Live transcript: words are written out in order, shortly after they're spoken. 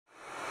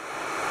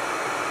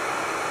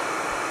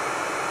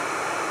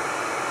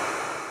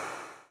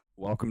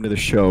Welcome to the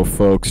show,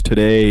 folks.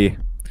 Today,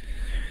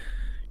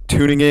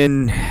 tuning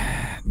in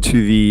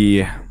to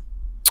the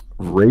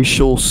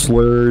Racial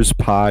Slurs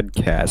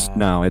podcast.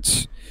 No,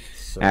 it's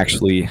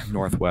actually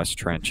Northwest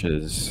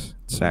Trenches.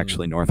 It's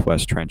actually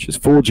Northwest Trenches.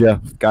 Fooled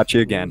you. Got you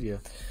again.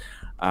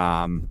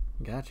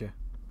 Gotcha.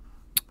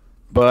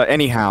 But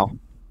anyhow,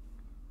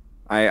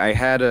 I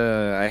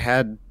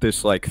had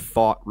this like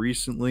thought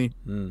recently.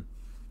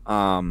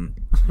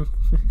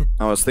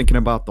 I was thinking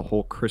about the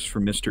whole Chris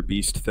from Mr.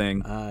 Beast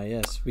thing.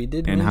 Yes, we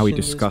did. And how we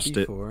discussed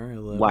it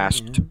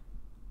last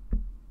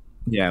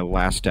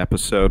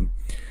episode.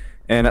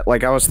 And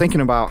like I was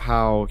thinking about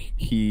how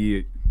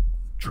he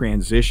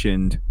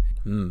transitioned.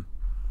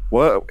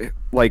 What,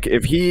 like,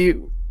 if he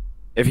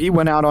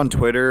went out on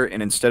Twitter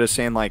and instead of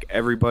saying like,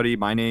 everybody,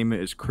 my name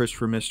is Chris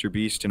from Mr.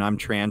 Beast and I'm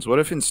trans, what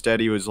if instead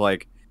he was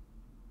like,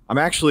 I'm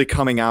actually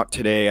coming out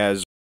today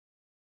as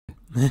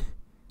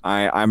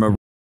I'm a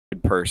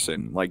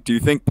person. Like, do you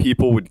think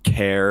people would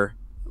care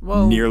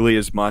nearly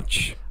as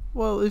much?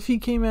 Well, if he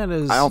came out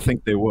as, I don't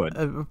think they would,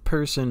 a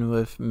person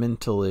with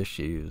mental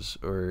issues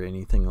or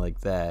anything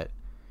like that,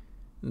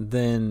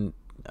 then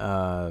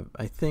I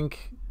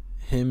think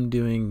him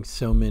doing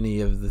so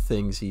many of the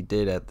things he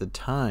did at the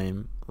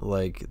time,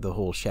 like the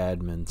whole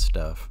Shadman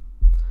stuff,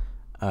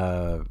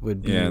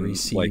 would be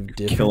received like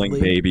differently. Killing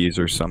babies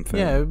or something.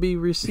 Yeah, it would be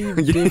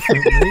received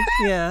differently.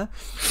 Yeah,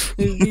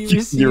 it would be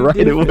received You're right,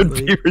 differently. it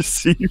would be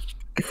received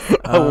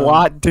a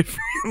lot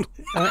differently.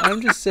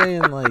 I'm just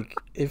saying, like,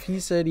 if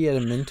he said he had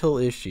a mental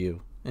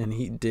issue and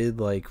he did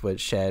like what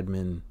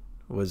Shadman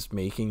was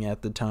making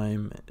at the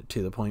time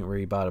to the point where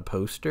he bought a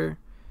poster,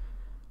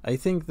 I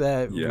think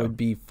that would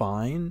be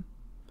fine.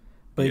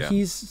 But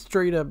he's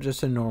straight up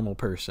just a normal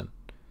person.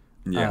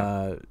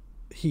 I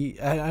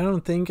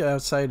don't think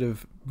outside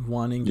of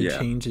wanting to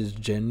change his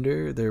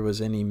gender there was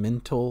any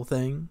mental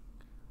thing.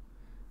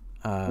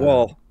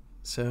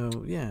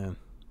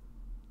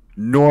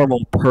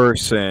 Normal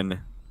person,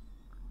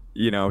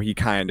 you know, he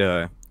kind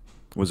of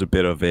was a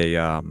bit of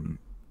a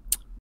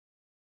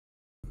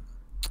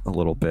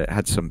little bit,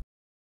 had some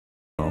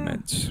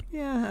moments.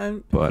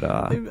 But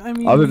I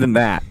mean, other than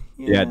that,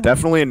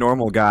 definitely a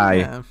normal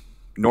guy,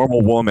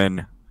 normal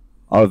woman.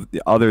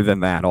 Other than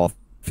that, all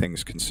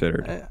things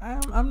considered,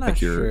 I'm not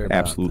sure. You're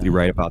absolutely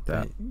right about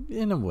that.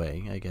 In a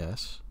way, I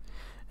guess.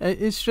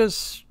 It's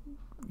just,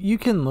 you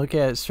can look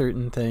at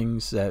certain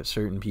things that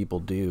certain people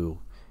do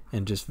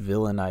and just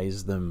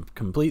villainize them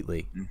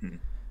completely.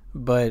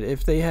 But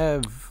if they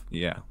have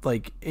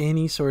like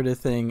any sort of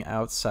thing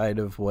outside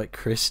of what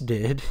Chris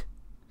did,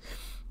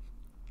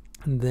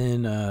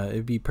 then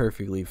it'd be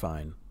perfectly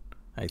fine,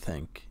 I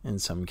think, in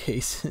some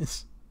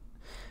cases.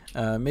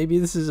 Maybe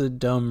this is a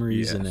dumb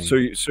reasoning.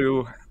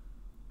 So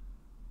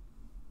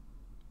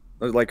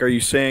like, are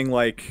you saying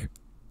like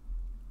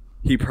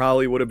he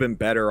probably would have been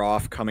better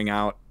off coming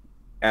out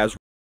as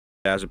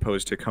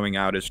opposed to coming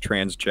out as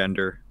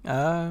transgender?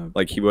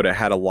 Like, he would have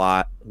had a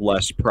lot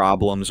less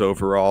problems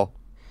overall.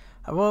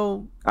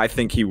 Well, I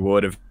think he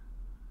would have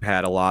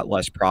had a lot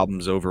less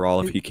problems overall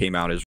if he came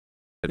out as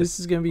this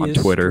is going to be a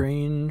Twitter.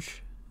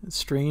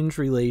 strange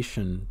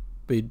relation.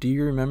 But do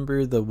you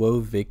remember the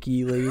Woah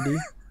Vicky lady?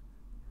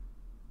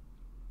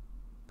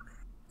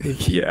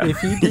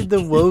 If he did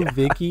the Woah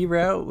Vicky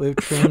route with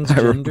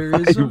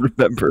transgenderism, I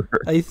remember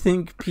her. I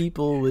think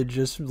people would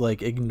just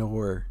like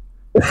ignore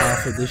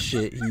half of the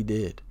shit he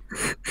did.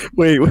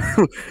 Wait, what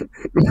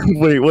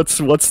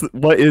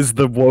is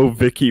the Woah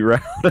Vicky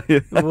route?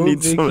 I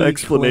need some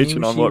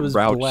explanation on what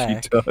route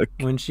she took.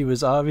 When she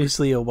was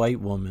obviously a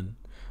white woman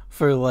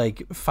for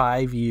like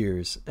 5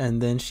 years, and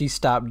then she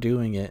stopped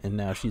doing it, and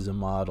now she's a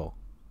model.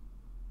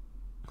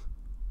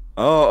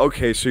 Oh,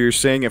 okay. So you're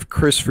saying if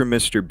Chris from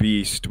Mr.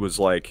 Beast was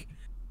like,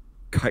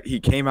 he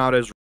came out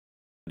as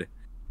red,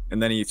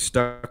 and then he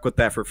stuck with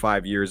that for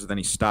 5 years, and then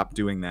he stopped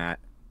doing that,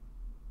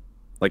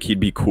 like,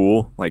 he'd be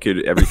cool? Like,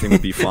 everything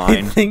would be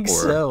fine? I think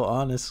so,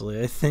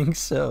 honestly. I think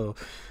so.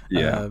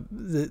 Yeah.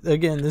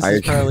 Again, this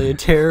is probably a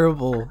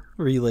terrible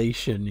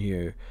relation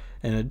here,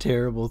 and a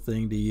terrible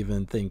thing to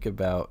even think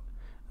about,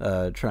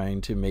 trying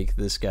to make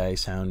this guy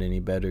sound any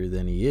better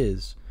than he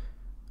is.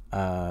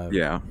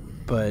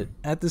 But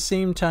at the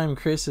same time,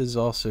 Chris is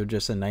also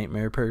just a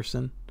nightmare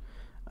person.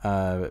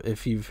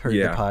 If you've heard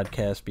the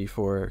podcast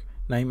before,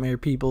 nightmare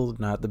people,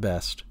 not the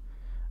best.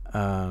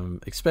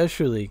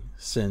 Especially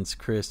since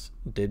Chris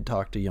did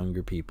talk to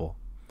younger people.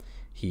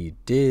 He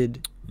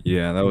did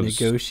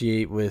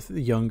negotiate with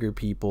younger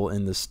people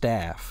in the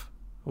staff,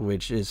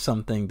 which is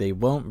something they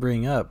won't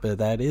bring up, but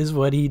that is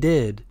what he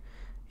did.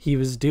 He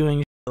was doing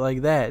shit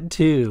like that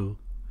too.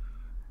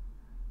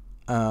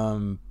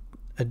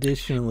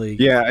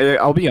 Additionally,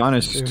 I'll be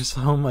honest, there's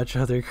so much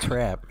other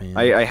crap, man.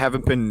 I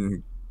haven't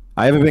been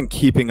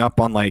keeping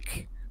up on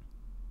like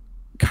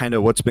kind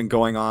of what's been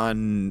going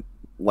on,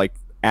 like,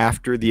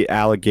 after the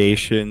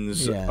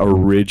allegations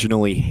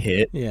originally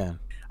hit.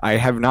 I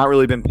have not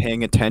really been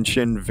paying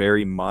attention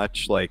very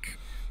much, like,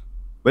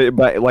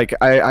 but like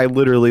I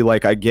literally,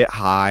 like, I get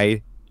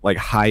high, like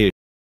high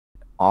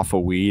off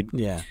of weed,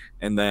 Yeah.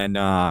 and then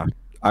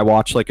I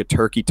watch like a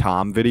Turkey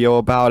Tom video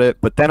about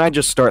it, but then I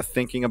just start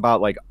thinking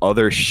about like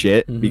other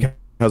shit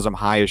because I'm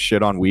high as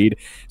shit on weed.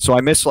 So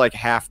I miss like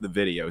half the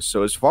video.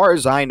 So as far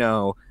as I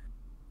know,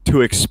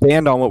 to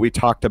expand on what we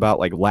talked about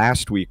like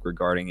last week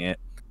regarding it,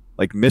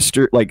 like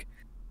Mr.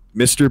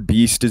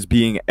 Beast is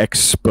being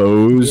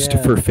exposed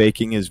for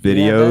faking his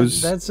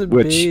videos. That's a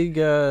big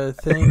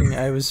thing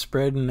I was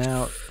spreading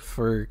out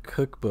for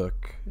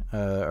Cookbook,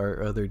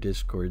 our other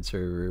Discord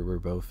server we're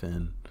both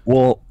in.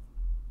 Well,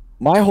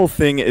 my whole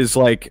thing is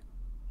like,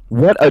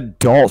 what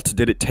adult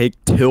did it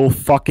take till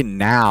fucking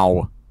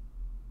now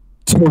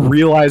to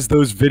realize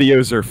those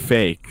videos are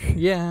fake?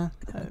 Yeah,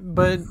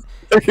 but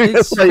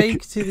it's like,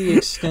 fake to the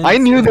extent I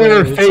knew they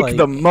were fake like,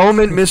 the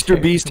moment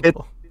Mr. Beast hit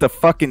the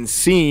fucking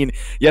scene,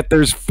 yet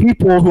there's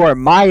people who are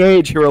my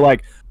age who are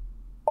like,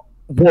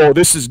 whoa,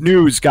 this is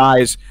news,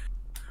 guys.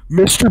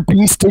 Mr.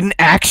 Beast didn't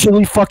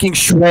actually fucking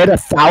shred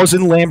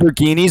 1,000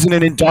 Lamborghinis in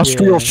an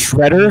industrial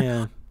shredder?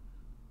 Yeah.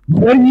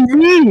 What do you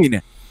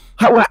mean?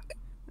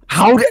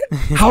 How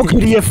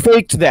could he have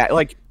faked that?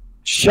 Like,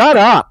 shut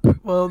up.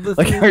 Well,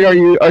 like, are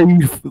you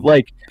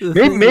like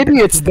maybe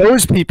it's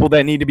those people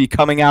that need to be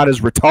coming out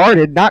as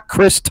retarded, not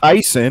Chris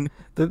Tyson.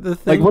 The thing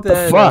like, what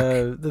that, the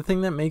fuck? The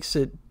thing that makes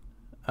it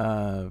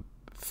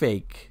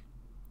fake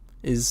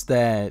is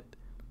that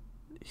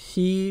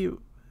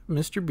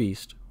Mr.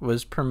 Beast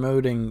was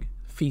promoting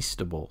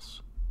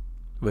Feastables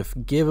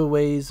with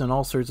giveaways and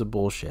all sorts of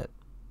bullshit.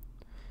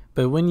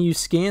 But when you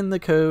scan the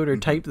code or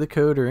type the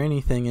code or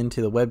anything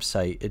into the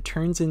website, it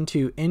turns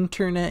into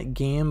internet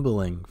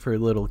gambling for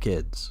little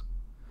kids.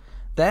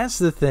 That's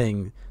the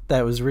thing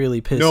that was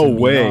really pissing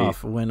me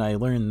off when I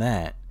learned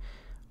that.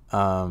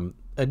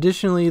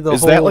 Additionally,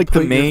 is that like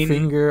the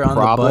main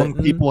problem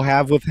people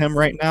have with him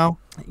right now?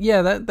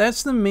 Yeah,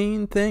 that's the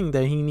main thing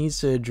that he needs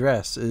to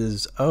address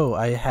is, oh,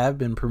 I have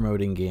been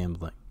promoting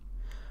gambling.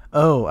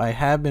 Oh, I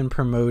have been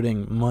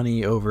promoting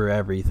money over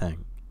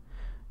everything.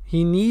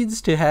 He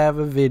needs to have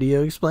a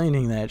video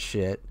explaining that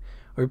shit,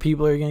 or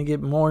people are going to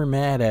get more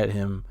mad at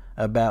him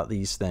about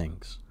these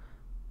things.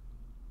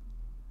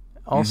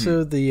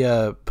 Also,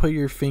 the put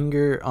your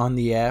finger on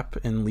the app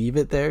and leave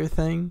it there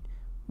thing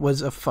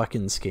was a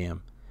fucking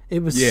scam.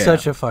 It was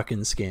such a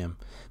fucking scam.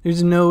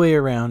 There's no way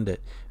around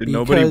it. Did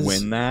nobody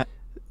win that?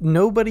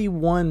 Nobody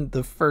won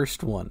the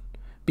first one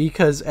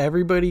because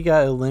everybody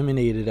got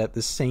eliminated at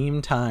the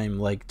same time,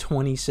 like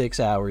 26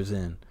 hours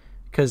in,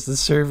 because the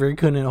server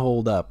couldn't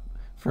hold up.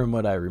 From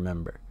what I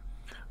remember.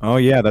 Oh,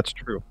 yeah, that's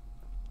true.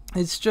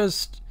 It's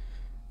just,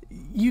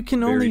 you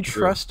can only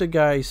trust a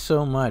guy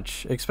so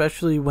much,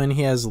 especially when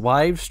he has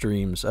live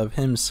streams of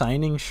him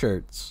signing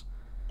shirts.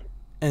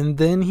 And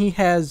then he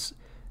has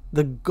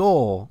the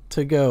goal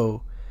to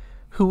go,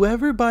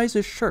 whoever buys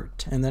a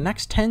shirt in the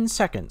next 10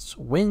 seconds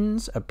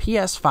wins a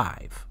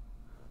PS5.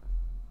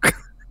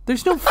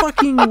 There's no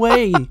fucking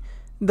way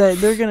that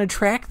they're going to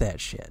track that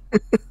shit.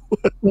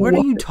 What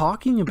are you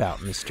talking about,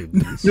 Mr.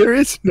 Beast? There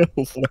is no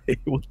way.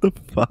 What the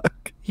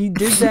fuck? He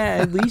did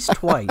that at least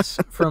twice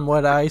from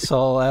what I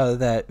saw out of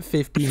that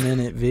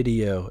 50-minute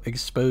video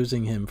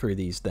exposing him for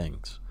these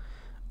things.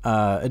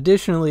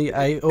 Additionally,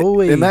 I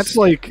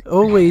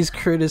always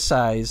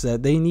criticize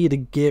that they need to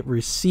get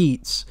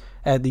receipts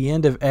at the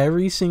end of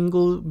every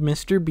single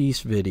Mr.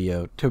 Beast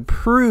video to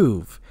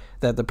prove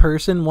that the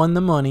person won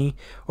the money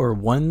or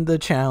won the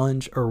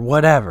challenge or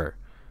whatever.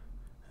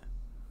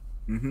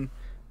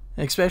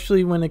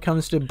 Especially when it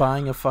comes to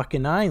buying a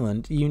fucking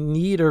island, you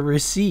need a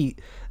receipt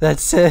that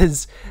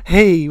says,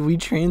 hey, we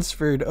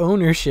transferred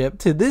ownership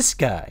to this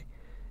guy.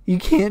 You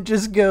can't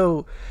just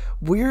go,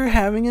 we're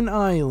having an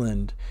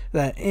island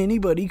that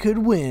anybody could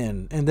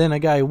win, and then a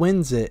guy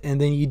wins it,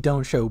 and then you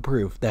don't show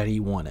proof that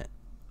he won it.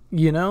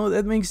 You know,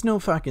 that makes no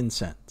fucking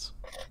sense.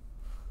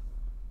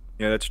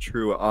 Yeah, that's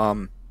true.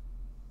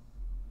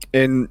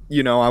 And,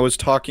 you know, I was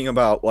talking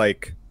about,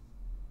 like,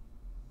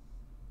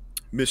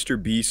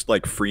 Mr. Beast,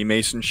 like,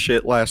 Freemason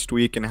shit last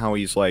week, and how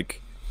he's,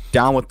 like,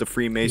 down with the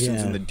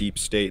Freemasons in the deep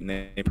state, and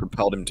they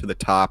propelled him to the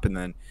top, and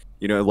then,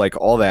 you know, like,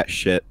 all that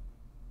shit.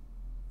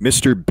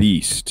 Mr.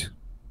 Beast,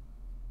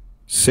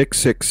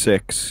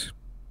 666,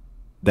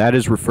 that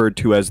is referred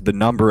to as the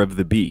number of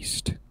the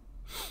beast.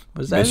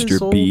 Was that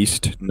Mr.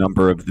 Beast,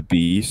 number of the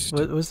beast.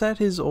 Was that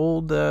his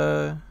old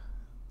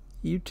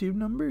YouTube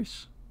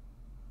numbers?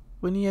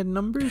 When he had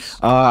numbers?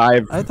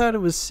 I thought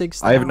it was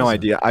 6,000. I have no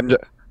idea.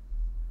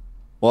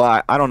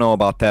 Well, I don't know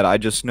about that. I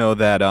just know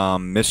that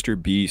Mr.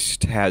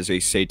 Beast has a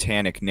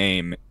satanic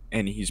name,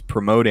 and he's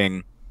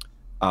promoting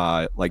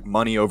like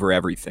money over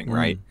everything,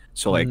 right?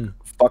 So like,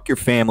 fuck your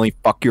family,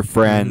 fuck your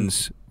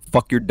friends,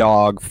 fuck your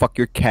dog, fuck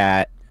your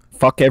cat,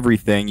 fuck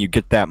everything. You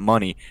get that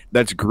money.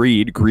 That's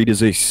greed. Greed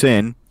is a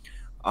sin.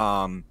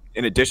 In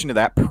addition to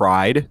that,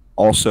 pride.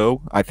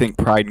 Also, I think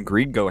pride and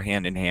greed go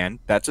hand in hand.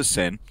 That's a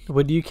sin.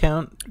 Would you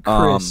count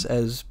Chris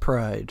as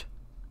pride?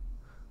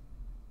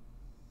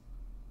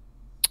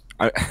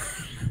 I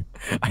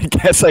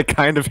guess I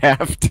kind of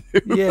have to.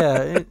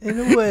 Yeah, in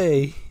a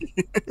way.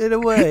 In a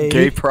way.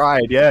 Gay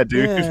pride, yeah,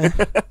 dude.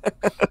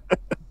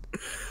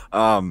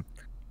 Yeah.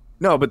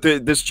 No, but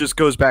this just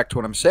goes back to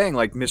what I'm saying.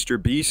 Like,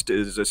 Mr. Beast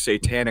is a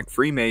satanic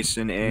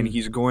Freemason, and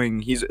he's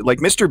like,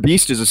 Mr.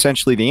 Beast is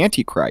essentially the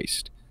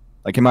Antichrist.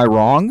 Like, am I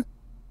wrong?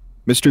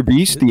 Mr.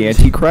 Beast, the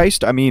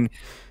Antichrist? I mean,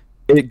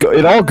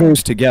 it all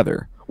goes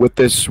together with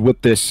this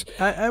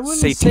I wouldn't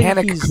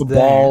satanic say he's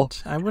cabal.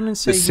 That. I wouldn't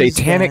say The he's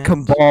satanic that.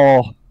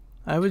 cabal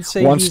I would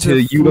say wants he's to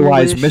a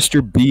utilize foolish,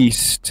 Mr.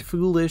 Beast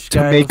foolish to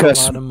guy make with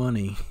us. a lot of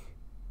money.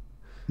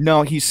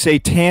 No, he's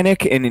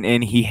satanic,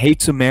 and he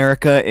hates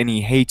America, and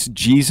he hates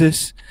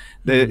Jesus.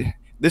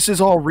 This is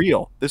all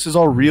real. This is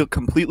all real,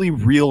 completely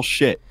real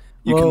shit.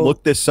 You can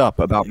look this up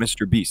about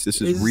Mr. Beast.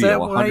 This is real,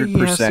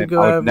 100%.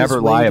 I would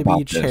never lie about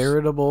this. He has to be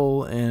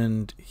charitable,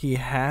 and he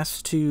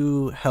has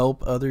to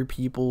help other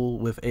people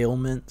with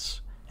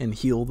ailments and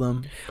heal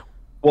them.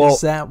 Well,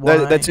 is that why?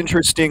 That's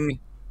interesting.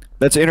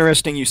 That's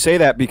interesting you say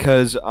that,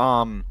 because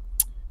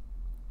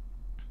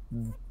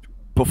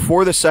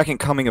before the second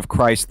coming of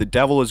Christ, the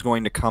devil is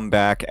going to come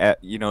back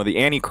the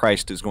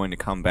Antichrist is going to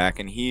come back,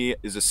 and he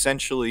is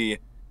essentially,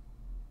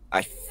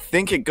 I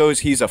think it goes,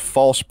 he's a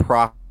false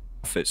prophet.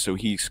 So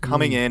he's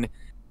coming in,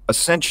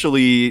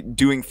 essentially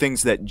doing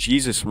things that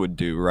Jesus would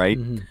do, right?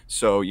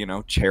 So,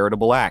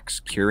 charitable acts,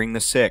 curing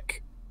the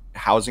sick,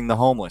 housing the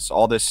homeless,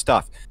 all this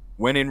stuff.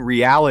 When in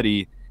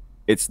reality,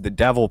 it's the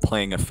devil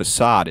playing a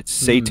facade. It's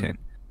Satan.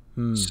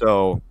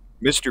 So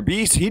Mr.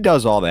 Beast, he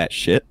does all that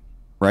shit,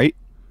 right?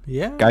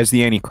 Yeah. Guy's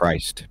the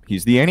Antichrist.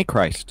 He's the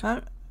Antichrist.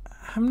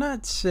 I'm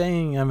not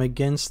saying I'm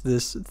against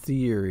this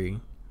theory,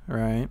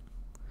 right?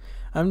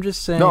 I'm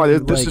just saying... No,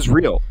 this is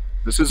real.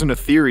 This isn't a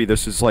theory.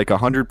 This is like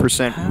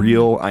 100%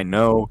 real. I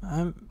know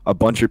a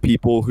bunch of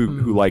people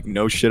who like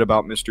know shit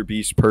about Mr.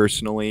 Beast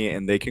personally,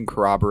 and they can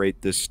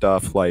corroborate this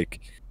stuff.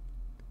 Like,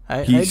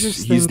 I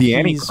just think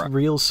the he's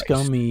real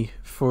scummy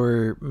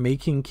for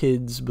making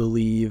kids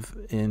believe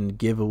in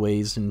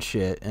giveaways and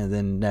shit, and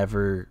then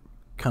never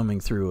coming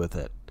through with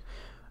it.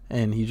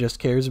 And he just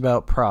cares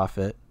about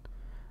profit.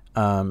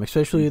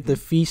 Especially with the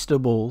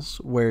Feastables,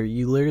 where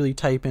you literally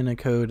type in a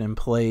code and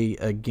play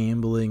a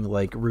gambling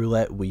like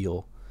roulette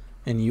wheel,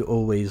 and you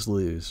always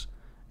lose.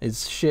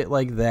 It's shit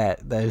like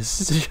that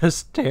is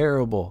just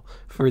terrible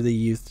for the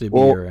youth to be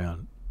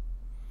around.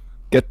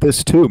 Get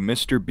this too,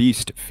 Mr.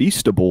 Beast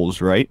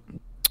Feastables, right?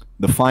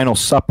 The Final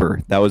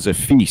Supper, that was a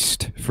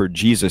feast for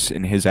Jesus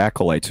and his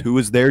acolytes. Who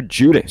was there?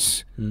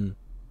 Judas,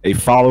 a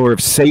follower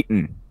of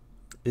Satan.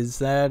 Is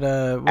that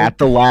at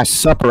the Last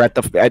Supper,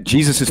 at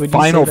Jesus'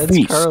 final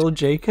feast? Carl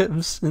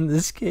Jacobs in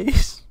this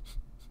case.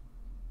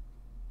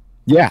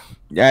 Yeah.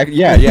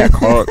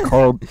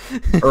 Carl,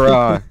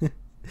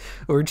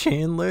 or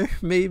Chandler,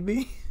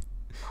 maybe.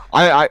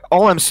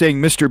 All I'm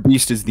saying, Mr.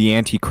 Beast is the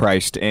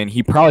Antichrist, and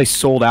he probably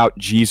sold out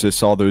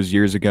Jesus all those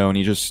years ago, and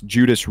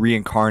Judas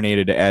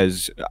reincarnated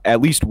as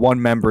at least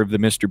one member of the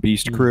Mr.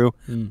 Beast crew.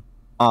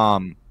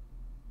 And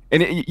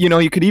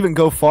you could even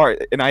go far,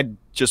 and I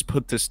just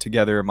put this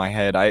together in my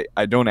head.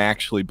 I don't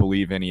actually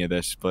believe any of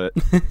this, but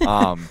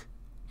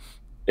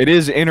it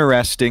is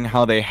interesting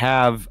how they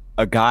have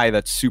a guy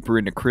that's super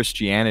into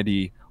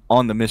Christianity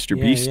on the Mr.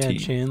 Beast team.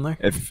 Chandler.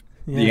 If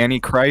the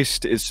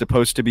Antichrist is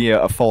supposed to be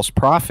a false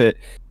prophet,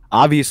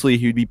 obviously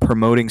he'd be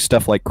promoting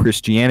stuff like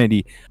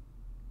Christianity,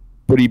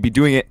 but he'd be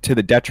doing it to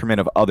the detriment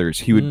of others.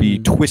 He would be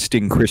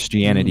twisting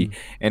Christianity.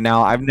 And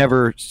now I've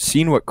never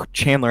seen what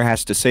Chandler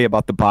has to say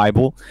about the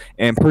Bible,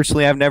 and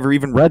personally I've never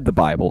even read the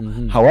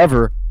Bible.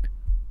 However,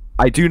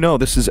 I do know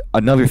this is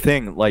another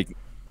thing. Like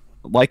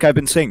I've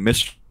been saying,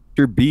 Mr.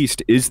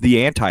 Beast is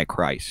the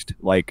Antichrist.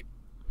 Like,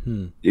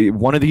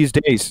 one of these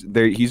days,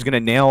 he's going to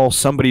nail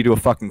somebody to a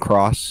fucking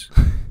cross.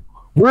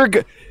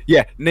 Next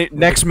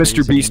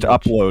Mr. Beast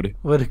upload.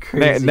 What a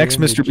crazy next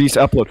image. Mr. Beast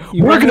upload.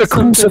 We're gonna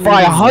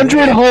crucify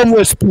 100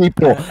 homeless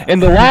people,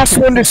 and the last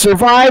one to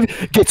survive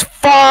gets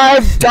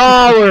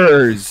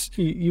 $5.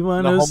 You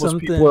want to know something?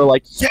 People are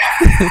like, yeah.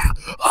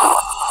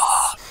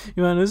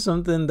 You want to know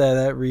something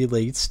that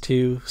relates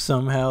to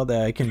somehow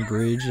that I can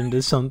bridge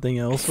into something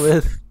else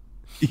with?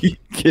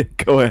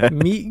 Go ahead.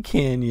 Meat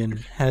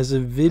Canyon has a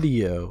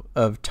video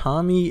of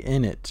Tommy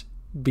Innit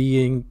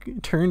being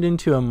turned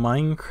into a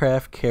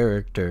Minecraft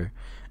character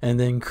and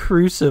then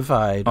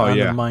crucified on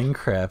a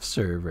Minecraft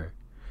server.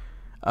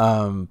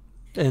 And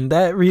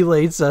that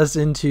relates us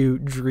into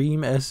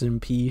Dream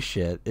SMP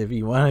shit, if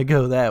you want to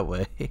go that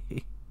way.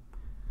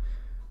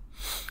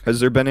 Has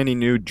there been any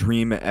new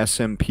Dream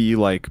SMP,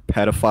 like,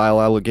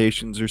 pedophile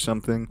allegations or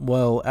something?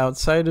 Well,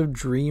 outside of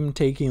Dream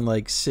taking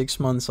like 6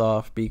 months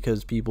off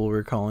because people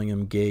were calling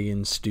him gay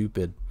and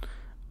stupid,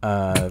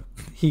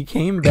 he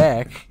came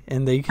back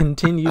and they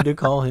continued to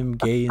call him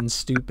gay and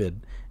stupid,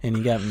 and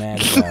he got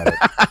mad about it.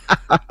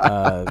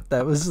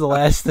 That was the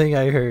last thing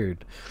I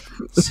heard.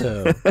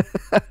 So,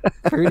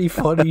 pretty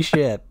funny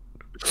shit.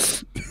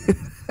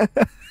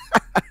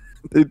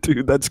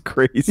 Dude, that's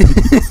crazy.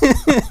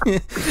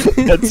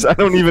 I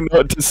don't even know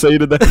what to say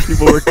to that.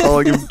 People were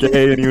calling him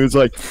gay, and he was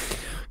like,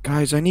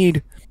 guys, I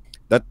need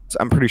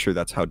I'm pretty sure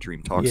that's how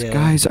Dream talks. Yeah.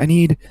 Guys, I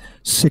need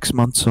 6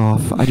 months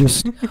off. I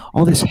just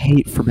all this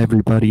hate from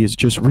everybody is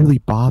just really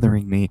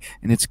bothering me,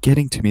 and it's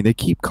getting to me. They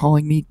keep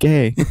calling me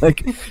gay.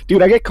 Like,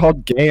 dude, I get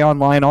called gay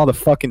online all the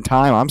fucking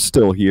time. I'm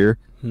still here.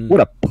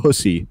 What a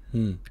pussy.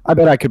 I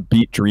bet I could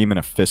beat Dream in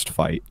a fist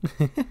fight.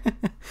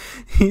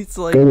 He's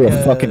like go to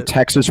a fucking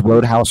Texas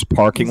Roadhouse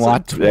parking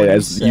lot,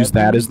 use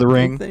that as the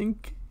ring. I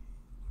think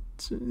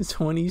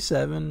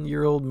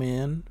 27-year-old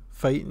man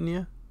fighting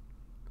you.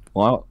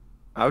 Well,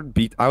 I would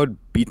beat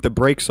the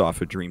brakes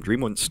off of Dream.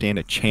 Dream wouldn't stand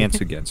a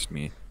chance against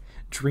me.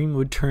 Dream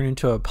would turn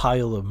into a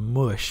pile of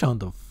mush on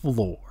the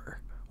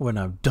floor when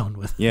I'm done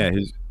with him. Yeah,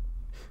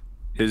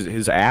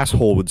 his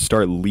asshole would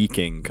start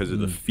leaking because of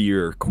the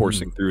fear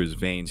coursing through his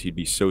veins. He'd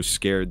be so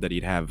scared that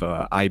he'd have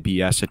a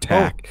IBS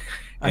attack.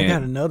 I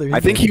got another thing. I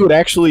think he would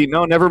actually...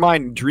 No, never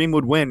mind. Dream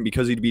would win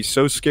because he'd be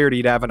so scared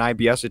he'd have an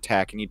IBS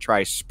attack and he'd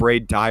try spray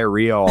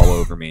diarrhea all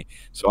over me.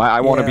 So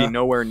I want to be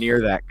nowhere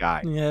near that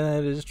guy. Yeah,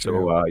 that is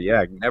true. So,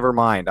 yeah, never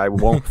mind. I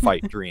won't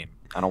fight Dream.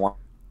 I don't want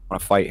to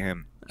fight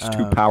him. He's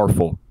too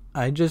powerful.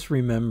 I just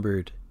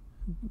remembered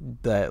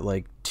that,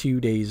 like, 2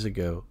 days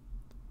ago,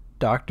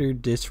 Dr.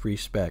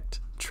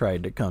 Disrespect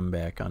tried to come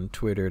back on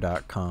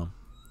Twitter.com.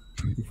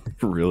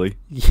 Really?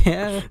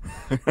 Yeah.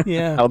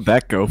 How'd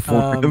that go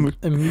for him?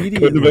 Immediately,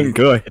 could have been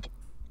good.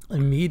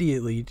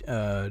 Immediately,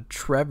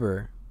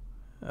 Trevor,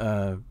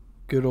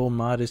 good old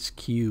Modest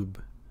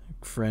Cube,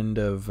 friend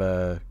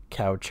of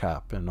Cow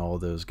Chop and all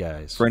those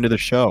guys. Friend of the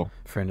show.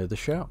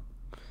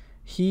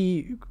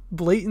 He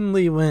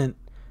blatantly went,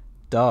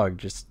 dog,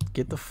 just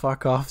get the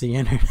fuck off the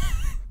internet.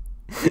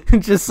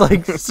 Just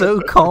like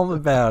so calm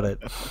about it.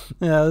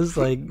 And I was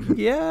like,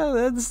 yeah,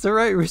 that's the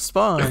right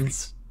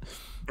response.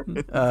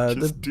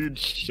 Dude,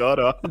 shut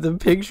up. The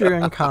picture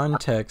in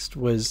context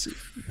was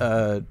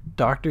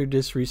Dr.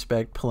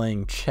 Disrespect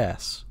playing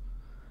chess,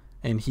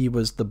 and he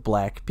was the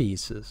black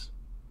pieces.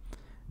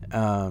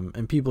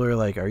 And people are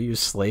like, are you a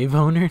slave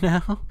owner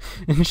now?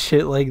 And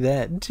shit like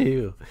that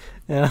too.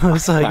 And I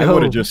was like, I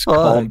would have just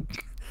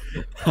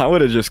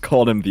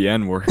called him the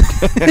N-word.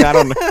 I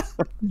don't know.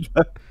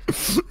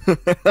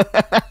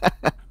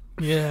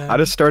 Yeah. I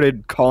just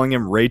started calling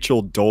him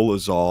Rachel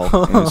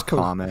Dolezal in his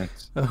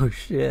comments. Oh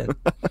shit.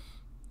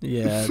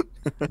 Yeah.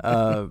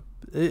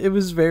 It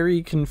was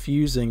very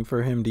confusing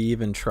for him to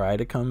even try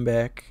to come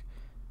back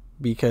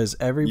because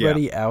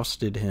everybody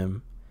ousted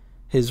him.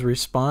 His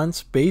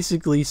response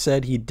basically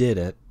said he did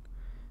it,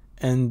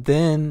 and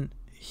then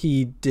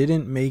he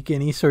didn't make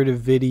any sort of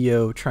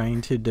video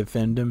trying to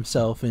defend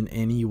himself in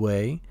any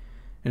way,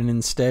 and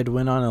instead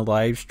went on a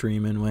live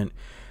stream and went,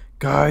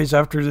 guys,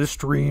 after this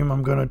stream,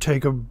 I'm going to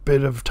take a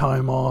bit of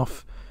time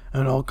off,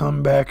 and I'll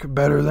come back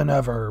better than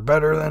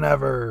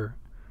ever.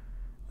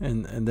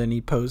 And then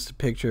he posted a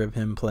picture of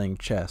him playing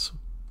chess.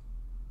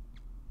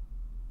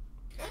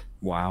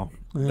 Wow.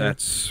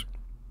 That's...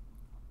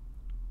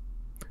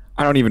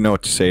 I don't even know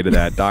what to say to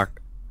that,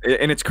 Doc.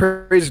 And it's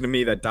crazy to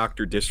me that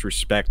Dr.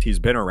 Disrespect, he's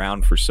been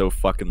around for so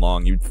fucking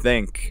long. You'd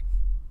think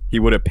he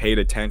would have paid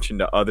attention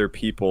to other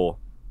people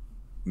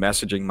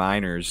messaging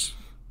minors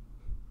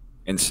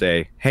and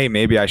say, hey,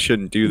 maybe I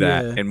shouldn't do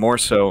that. Yeah. And more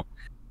so,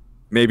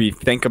 maybe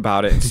think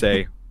about it and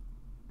say,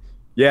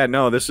 yeah,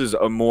 no, this is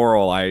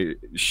immoral. I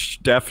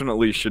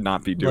definitely should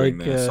not be doing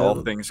this,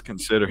 all things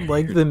considered.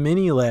 Like the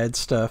Mini Lad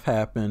stuff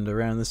happened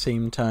around the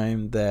same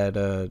time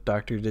that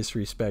Dr.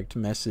 Disrespect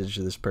messaged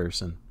this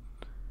person.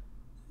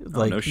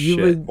 Like, oh, no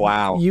shit.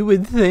 Wow. You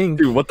would think,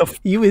 dude, what the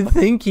you would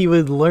think he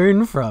would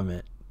learn from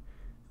it,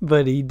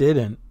 but he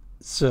didn't.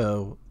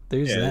 So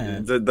there's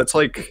that. That's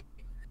like...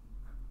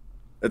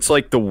 It's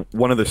like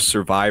one of the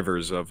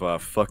survivors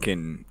of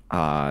fucking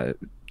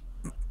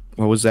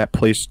what was that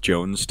place,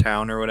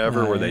 Jonestown or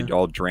whatever, where they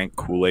all drank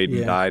Kool-Aid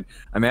and died.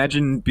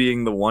 Imagine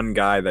being the one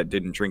guy that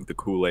didn't drink the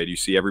Kool-Aid. You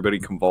see everybody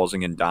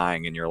convulsing and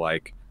dying, and you're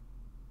like,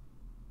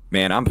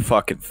 man, I'm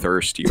fucking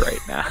thirsty right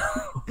now.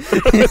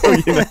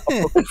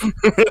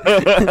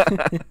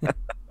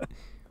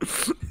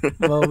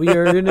 Well, we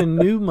are in a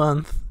new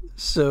month,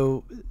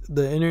 so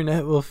the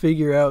internet will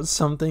figure out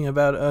something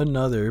about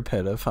another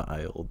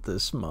pedophile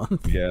this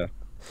month. Yeah.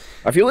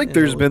 I feel like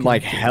there's been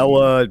like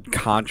hella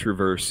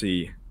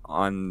controversy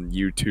on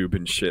YouTube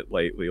and shit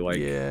lately.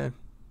 Like,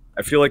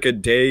 I feel like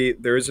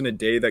there isn't a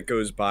day that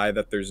goes by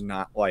that there's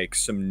not like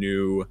some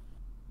new,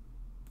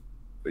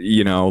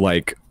 you know,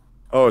 like,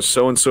 oh,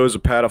 so-and-so is a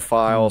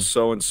pedophile,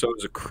 so-and-so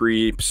is a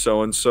creep,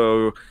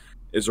 so-and-so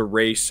is a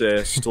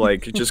racist.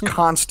 Like, just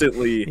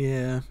constantly.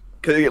 Yeah.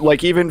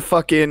 Like, even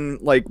fucking,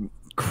 like,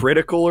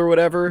 Critical or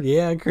whatever.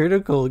 Yeah,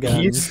 Critical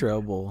got in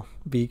trouble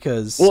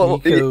because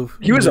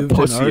he was a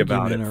pussy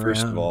about it,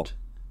 first of all.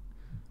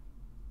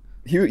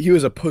 He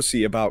was a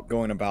pussy about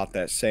going about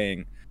that,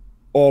 saying,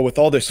 oh, with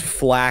all this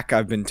flack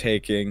I've been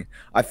taking,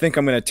 I think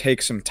I'm going to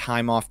take some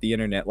time off the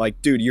internet.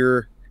 Like, dude,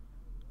 you're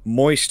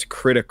moist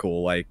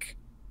critical. Like,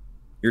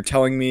 you're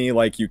telling me,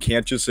 like, you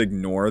can't just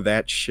ignore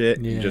that shit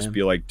and just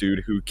be like,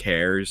 dude, who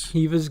cares?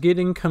 He was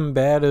getting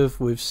combative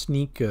with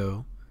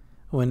Sneeko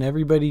when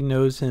everybody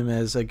knows him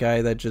as a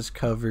guy that just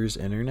covers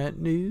internet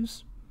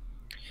news.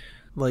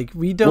 Like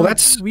Well,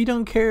 we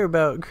don't care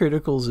about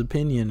Critical's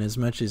opinion as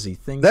much as he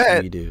thinks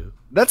we do.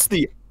 that's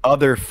the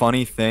other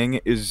funny thing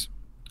is,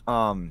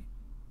 so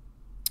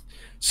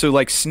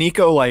like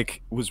Sneeko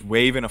like was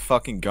waving a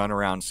fucking gun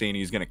around saying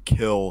he's gonna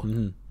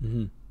kill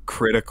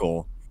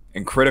Critical,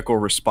 and Critical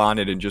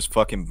responded and just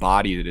fucking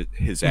bodied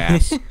his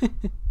ass.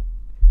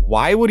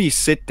 Why would he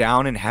sit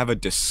down and have a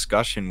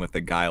discussion with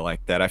a guy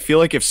like that? I feel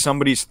like if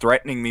somebody's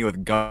threatening me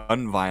with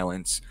gun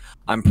violence,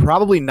 I'm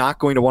probably not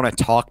going to want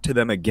to talk to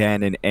them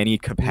again in any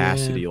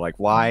capacity. Like,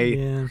 why?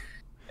 Yeah.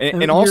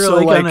 And you're also,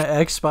 like like on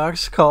an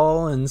Xbox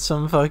call, and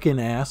some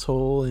fucking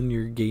asshole in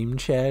your game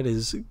chat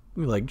is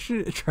like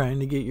trying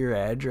to get your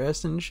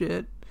address and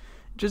shit.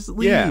 Just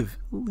leave. Yeah.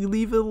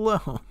 Leave it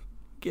alone.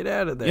 Get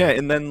out of there. yeah,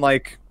 and then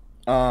like,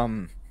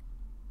 and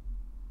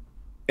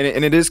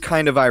it is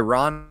kind of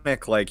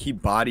ironic, like he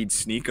bodied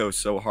Sneeko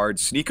so hard.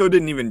 Sneeko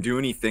didn't even do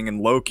anything,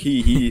 and low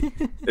key he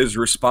is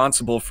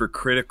responsible for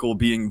Critical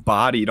being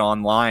bodied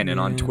online and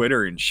on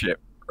Twitter and shit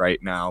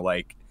right now.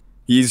 Like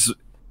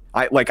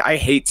I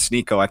hate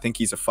Sneeko. I think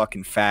he's a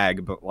fucking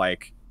fag, but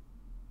like,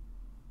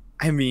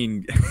 I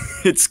mean,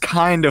 it's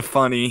kind of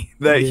funny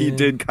that he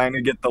did kind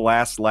of get the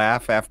last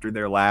laugh after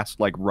their last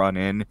like run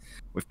in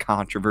with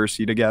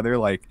controversy together.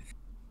 Like,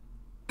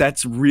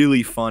 that's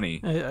really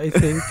funny. I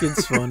think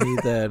it's funny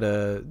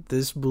that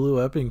this blew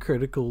up in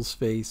Critical's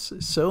face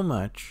so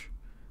much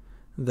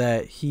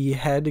that he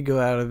had to go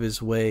out of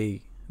his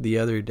way the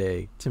other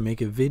day to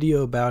make a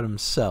video about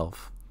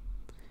himself.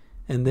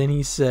 And then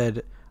he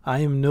said, I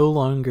am no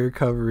longer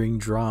covering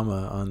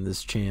drama on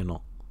this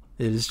channel.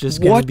 It is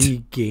just going to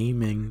be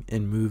gaming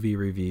and movie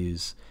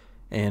reviews.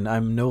 And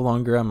I'm no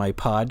longer on my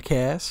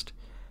podcast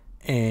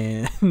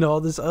and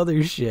all this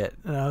other shit.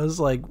 And I was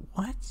like,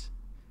 what?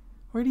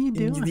 What are you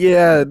doing?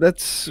 Yeah,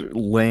 that's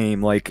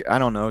lame. Like, I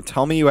don't know.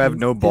 Tell me you have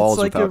no balls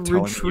like without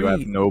telling me you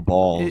have no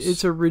balls.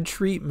 It's a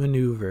retreat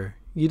maneuver.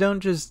 You don't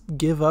just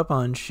give up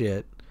on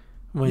shit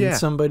when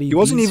somebody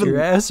beats your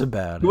ass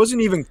about it. It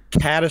wasn't even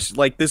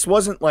like, this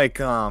wasn't like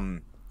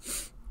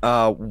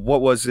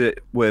what was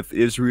it with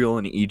Israel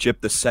and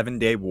Egypt, the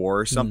 7-Day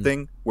War or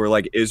something, where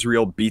like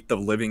Israel beat the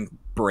living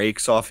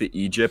breaks off of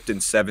Egypt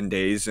in 7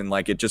 days, and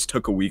like it just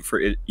took a week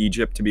for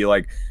Egypt to be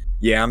like,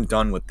 yeah, I'm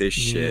done with this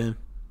shit.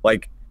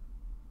 Like,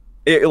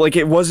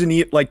 it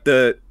wasn't like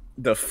the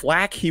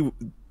flack he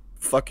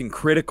fucking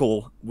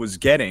Critical was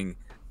getting,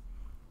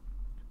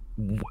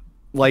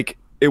 like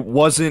it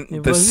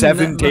wasn't the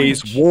 7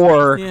 days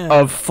war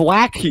of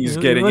flack he's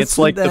getting. It's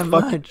like the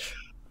fucking,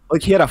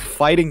 like he had a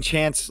fighting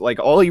chance. Like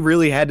all he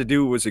really had to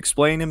do was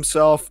explain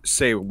himself,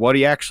 say what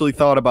he actually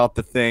thought about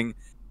the thing.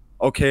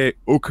 Okay,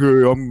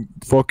 I'm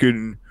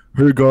fucking,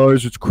 hey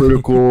guys, it's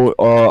Critical.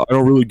 I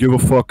don't really give a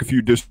fuck if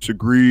you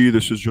disagree.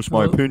 This is just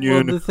my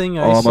opinion. Well, the thing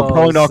I'm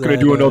probably not going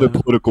to do another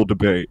political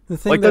debate.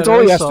 Like that's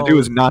all he has to do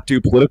is not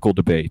do political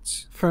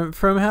debates. From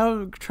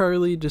how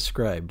Charlie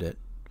described it,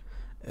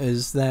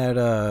 is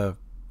that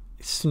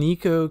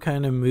Sneeko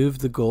kind of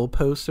moved the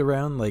goalposts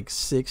around like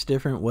 6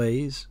 different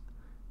ways,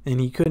 and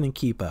he couldn't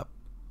keep up.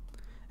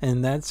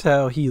 And that's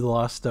how he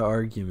lost the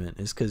argument,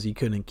 is because he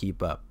couldn't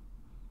keep up.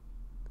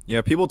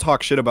 Yeah, people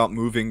talk shit about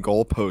moving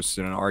goalposts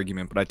in an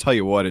argument, but I tell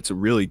you what, it's a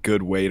really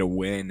good way to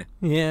win.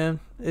 Yeah,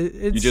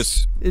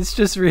 it's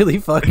just really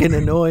fucking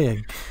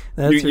annoying.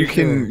 You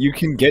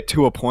can get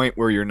to a point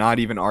where you're not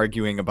even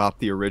arguing about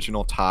the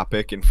original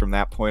topic, and from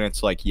that point,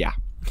 it's like, yeah,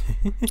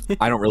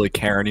 I don't really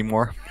care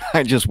anymore.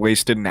 I just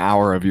wasted an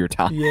hour of your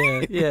time.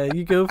 Yeah.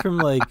 You go from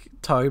like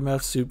talking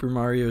about Super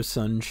Mario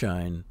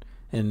Sunshine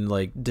and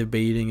like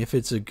debating if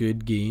it's a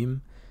good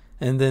game,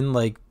 and then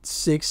like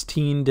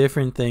 16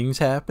 different things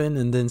happen,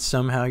 and then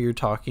somehow you're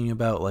talking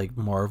about like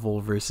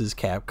Marvel versus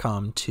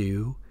Capcom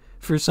 2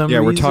 for some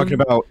reason. Yeah, we're talking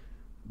about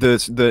the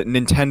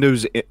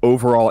Nintendo's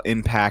overall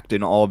impact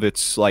in all of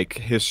its like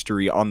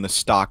history on the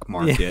stock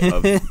market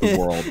of the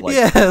world.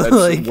 Like, that's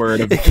like, where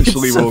it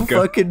eventually will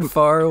go. Fucking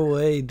far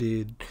away,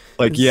 dude.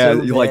 Like, it's so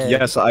like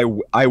yes,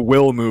 I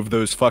will move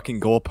those fucking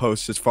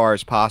goalposts as far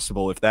as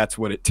possible if that's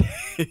what it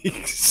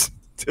takes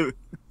to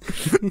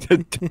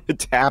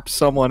tap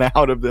someone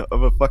out of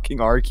a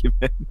fucking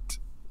argument.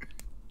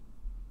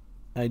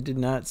 I did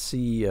not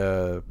see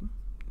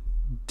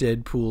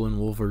Deadpool and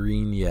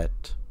Wolverine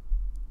yet.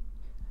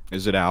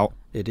 Is it out?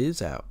 It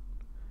is out.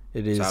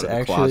 It is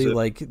actually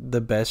like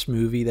the best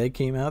movie that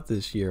came out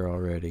this year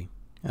already.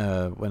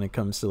 When it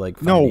comes to like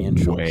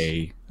financials. No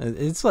way.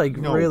 It's like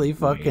really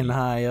fucking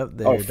high up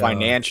there. Oh,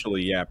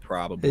 financially, yeah,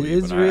 probably.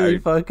 It's really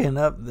fucking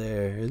up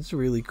there. It's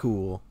really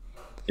cool.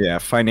 Yeah,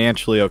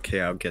 financially,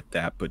 okay, I'll get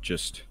that, but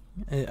just...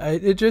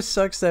 It just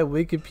sucks that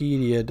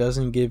Wikipedia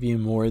doesn't give you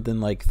more than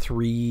like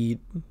 3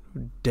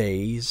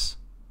 days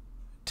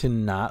to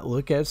not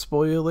look at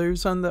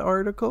spoilers on the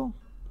article.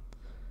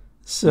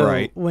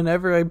 So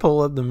whenever I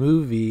pull up the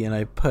movie and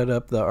I put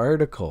up the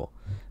article,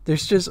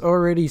 there's just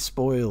already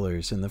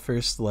spoilers in the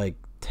first like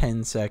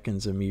 10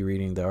 seconds of me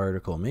reading the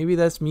article. Maybe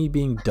that's me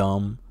being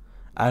dumb.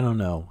 I don't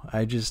know.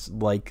 I just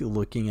like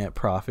looking at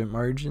profit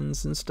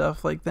margins and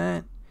stuff like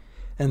that.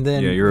 And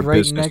then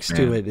right next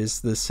to it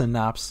is the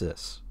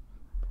synopsis.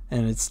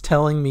 and it's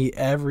telling me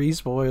every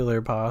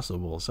spoiler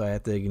possible, so I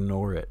have to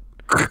ignore it.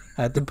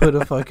 I have to put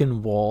a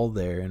fucking wall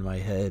there in my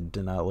head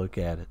to not look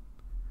at it.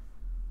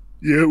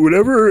 Yeah,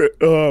 whenever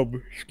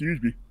excuse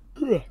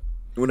me.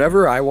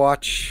 Whenever I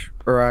watch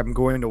or I'm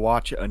going to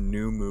watch a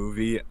new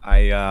movie,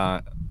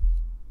 I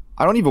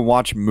don't even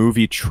watch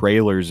movie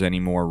trailers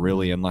anymore,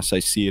 really, unless I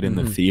see it in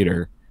the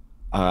theater.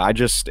 I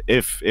just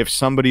if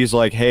somebody's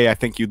like, "Hey, I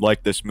think you'd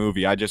like this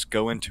movie," I just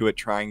go into it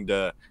trying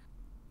to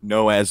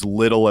know as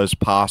little as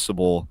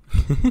possible,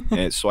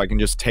 so I can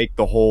just take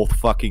the whole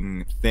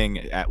fucking thing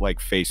at like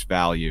face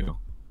value.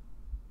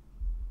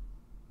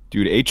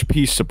 Dude,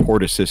 HP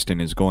Support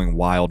Assistant is going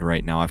wild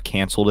right now. I've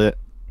canceled it,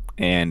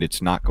 and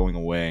it's not going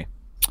away.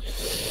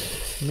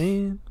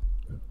 Man.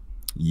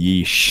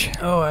 Yeesh.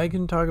 Oh, I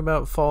can talk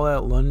about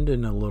Fallout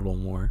London a little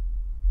more.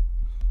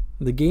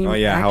 The game. Oh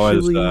yeah,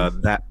 actually, how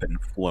has that been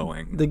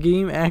flowing? The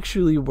game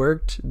actually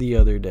worked the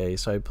other day,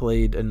 so I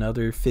played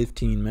another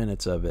 15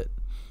 minutes of it,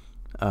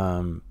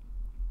 and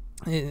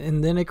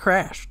then it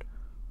crashed.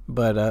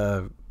 But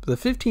the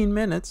 15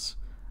 minutes,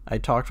 I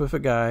talked with a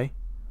guy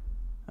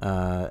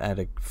at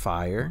a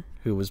fire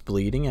who was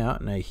bleeding out,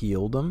 and I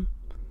healed him,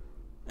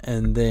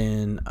 and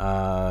then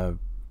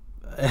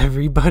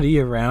everybody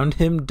around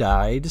him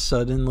died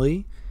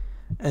suddenly,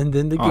 and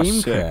then the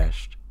game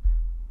crashed.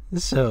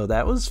 So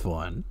that was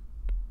fun.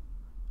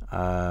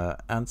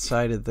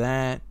 Outside of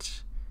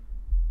that,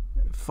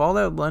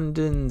 Fallout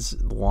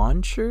London's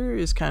launcher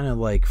is kind of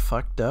like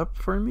fucked up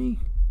for me,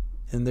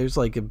 and there's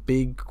like a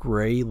big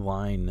gray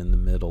line in the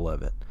middle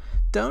of it.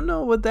 Don't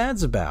know what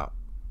that's about,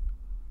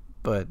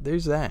 but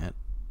there's that.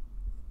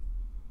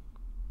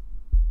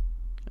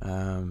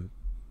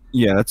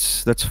 Yeah,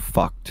 that's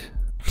fucked.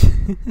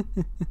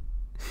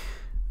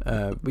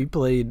 We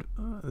played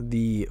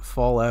the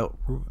Fallout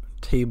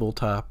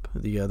tabletop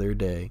the other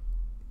day.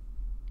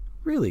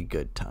 Really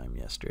good time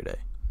yesterday.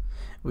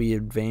 We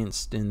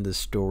advanced in the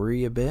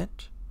story a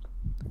bit.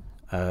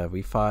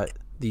 We fought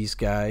these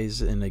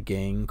guys in a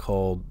gang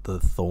called the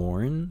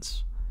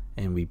Thorns,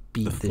 and we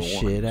beat the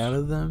shit out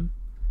of them.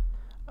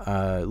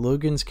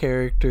 Logan's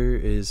character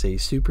is a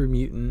super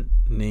mutant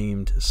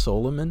named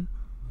Solomon,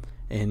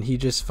 and he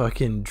just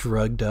fucking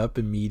drugged up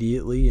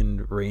immediately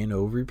and ran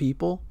over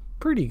people.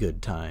 Pretty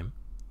good time.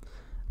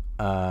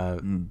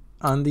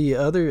 On the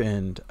other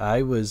end,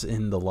 I was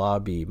in the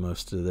lobby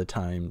most of the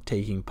time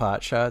taking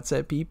pot shots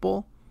at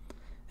people.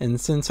 And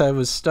since I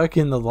was stuck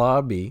in the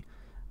lobby,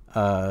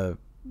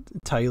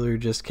 Tyler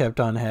just kept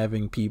on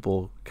having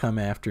people come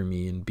after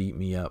me and beat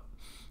me up.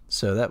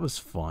 So that was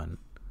fun.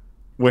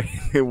 Wait,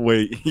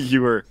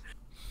 you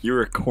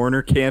were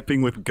corner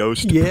camping with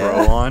Ghost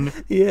Pro on?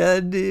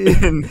 Yeah,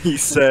 dude. And he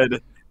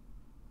said,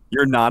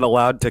 "You're not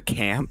allowed to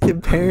camp?"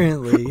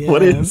 Apparently, yeah.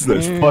 What is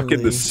this?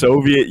 Fucking the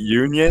Soviet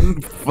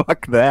Union?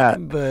 Fuck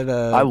that. But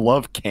I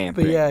love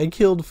camping. But yeah, I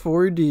killed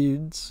 4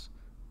 dudes.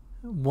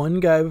 One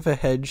guy with a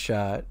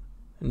headshot.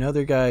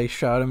 Another guy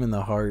shot him in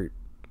the heart.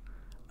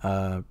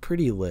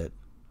 Pretty lit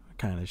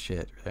kind of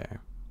shit there.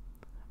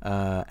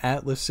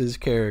 Atlas's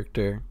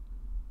character,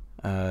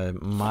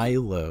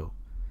 Milo,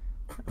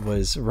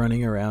 was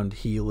running around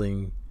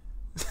healing.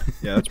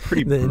 Yeah, that's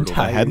pretty the brutal.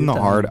 The head and the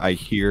heart, I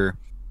hear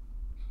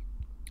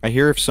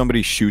if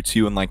somebody shoots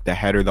you in like the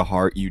head or the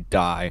heart, you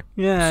die.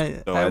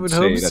 Yeah, so I I'd would say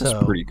hope that's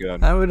so. pretty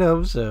good. I would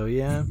hope so,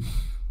 yeah.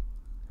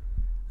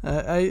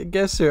 I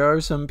guess there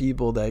are some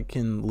people that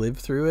can live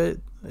through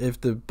it if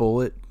the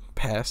bullet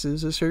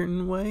passes a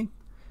certain way,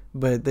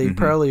 but they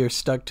probably are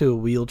stuck to a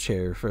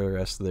wheelchair for the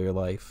rest of their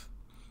life.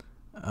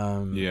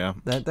 Yeah.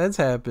 That's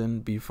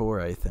happened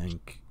before, I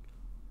think,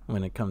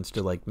 when it comes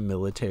to like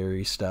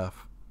military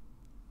stuff.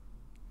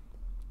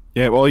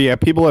 Yeah, well, yeah,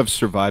 people have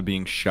survived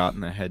being shot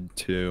in the head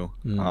too,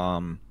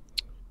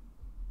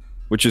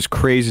 which is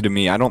crazy to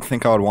me. I don't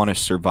think I would want to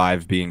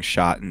survive being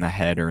shot in the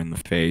head or in the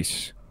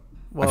face.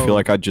 Well, I feel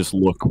like I'd just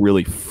look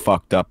really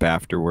fucked up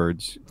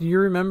afterwards. Do you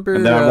remember?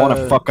 And then I'd want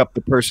to fuck up the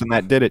person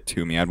that did it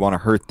to me. I'd want to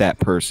hurt that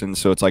person.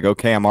 So it's like,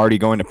 okay, I'm already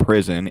going to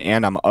prison,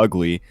 and I'm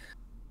ugly.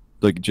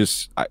 Like,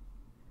 just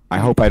I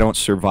hope I don't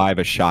survive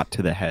a shot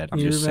to the head. I'm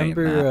just saying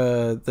that. You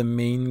remember the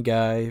main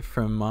guy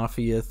from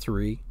Mafia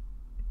 3?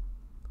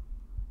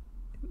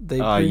 They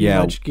pretty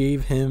much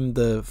gave him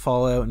the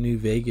Fallout New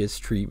Vegas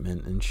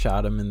treatment and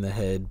shot him in the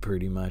head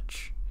pretty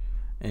much,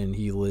 and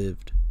he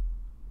lived.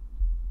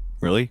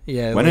 Really?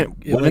 Yeah. When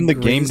in the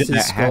game did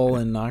that happen?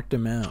 And knocked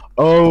him out.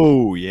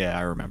 Oh yeah,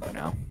 I remember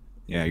now.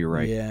 Yeah, you're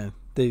right. Yeah,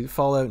 they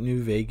Fallout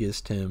New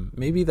Vegas him.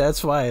 Maybe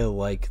that's why I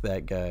like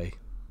that guy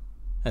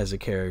as a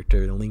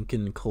character,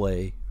 Lincoln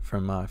Clay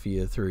from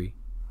Mafia 3.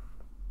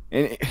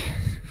 And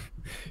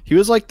he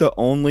was like the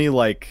only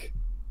like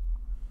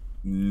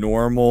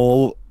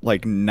normal,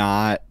 like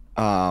not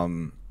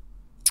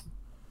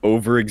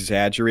over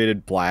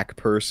exaggerated black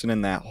person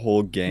in that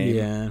whole game.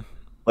 Yeah.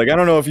 Like, I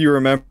don't know if you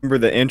remember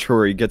the intro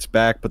where he gets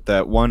back, but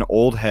that one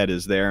old head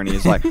is there, and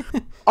he's like,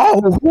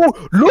 "Oh,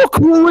 look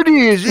who it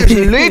is! It's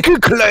Lincoln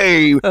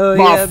Clay,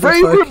 my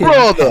favorite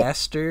brother."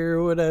 Pastor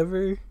or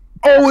whatever.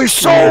 Oh, it's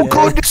so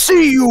good to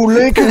see you,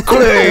 Lincoln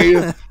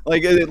Clay.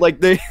 like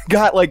they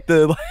got like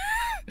the.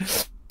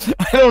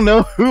 I don't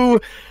know who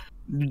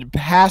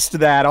passed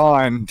that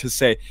on to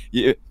say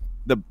your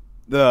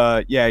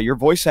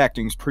voice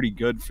acting is pretty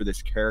good for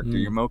this character.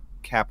 Your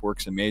mocap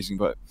works amazing,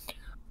 but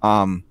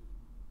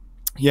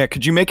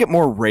could you make it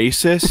more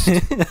racist?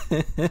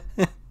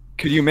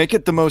 Could you make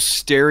it the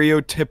most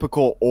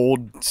stereotypical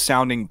old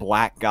sounding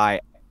black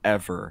guy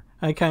ever?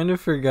 I kind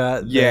of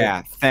forgot.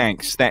 Yeah,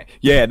 thanks. That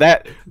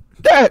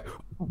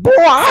boy,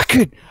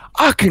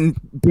 I can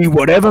be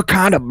whatever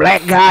kind of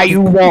black guy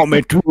you want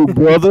me to,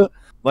 brother.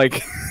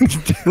 Like,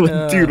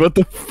 dude, what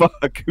the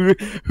fuck?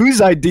 Whose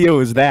idea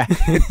was that?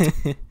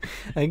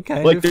 I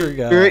kind of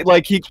forgot.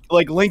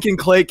 Like Lincoln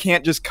Clay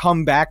can't just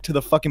come back to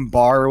the fucking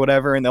bar or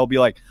whatever, and they'll be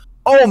like,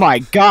 "Oh my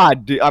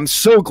god, dude, I'm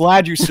so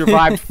glad you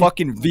survived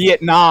fucking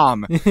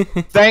Vietnam.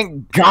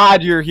 Thank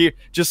God you're here."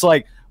 Just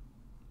like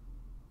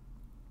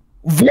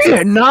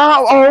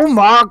Vietnam. Oh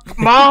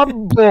my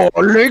boy,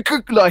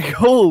 Lincoln. Like,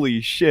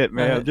 holy shit,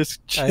 man!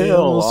 Just chill. I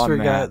almost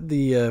forgot that.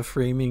 The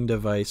framing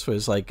device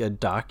was like a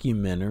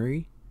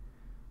documentary.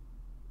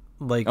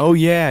 Like, oh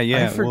yeah,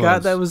 I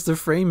forgot that was the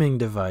framing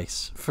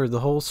device for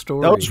the whole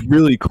story. That was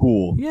really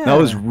cool. Yeah,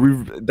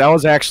 that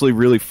was actually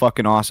really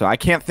fucking awesome. I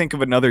can't think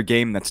of another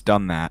game that's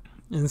done that.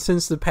 And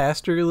since the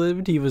pastor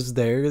lived, he was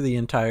there the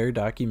entire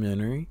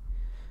documentary.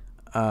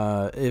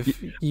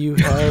 If you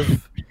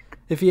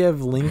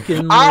have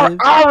Lincoln,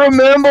 I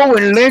remember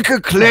when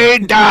Lincoln Clay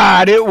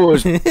died. It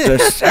was a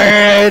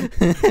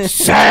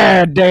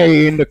sad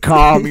day in the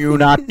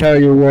commune. I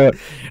tell you what,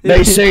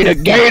 they say the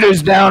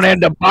gators down in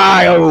the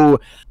bayou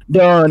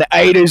done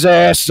ate his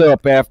ass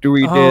up after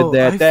he did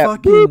that.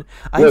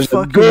 I was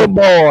a good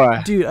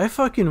boy, dude. I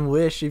fucking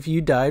wish if you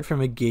died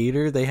from a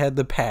gator, they had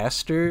the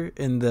pastor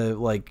in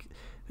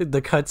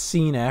the cut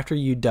scene after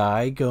you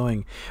die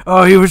going,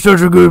 "Oh, he was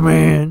such a good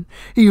man.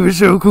 He was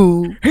so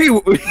cool."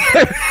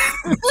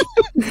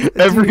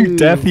 Every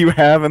death you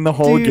have in the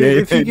whole game,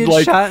 if you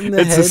get shot in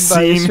the head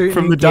by a certain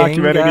from the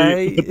documentary guy,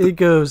 it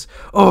goes,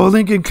 "Oh,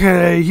 Lincoln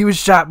Clay, he was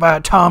shot by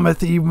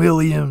Timothy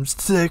Williams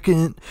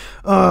II.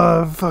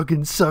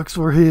 Fucking sucks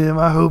for him.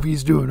 I hope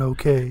he's doing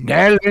okay."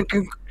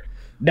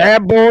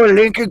 That boy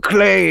Lincoln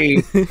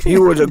Clay, he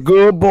was a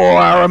good boy.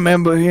 I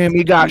remember him.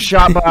 He got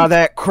shot by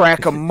that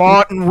cracker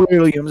Martin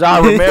Williams. I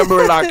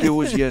remember it like it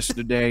was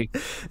yesterday.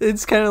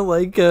 It's kind of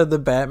like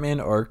the Batman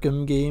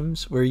Arkham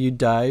games where you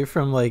die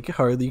from like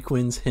Harley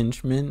Quinn's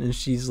henchman, and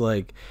she's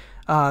like,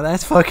 "Ah, that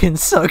fucking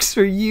sucks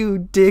for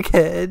you,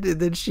 dickhead," and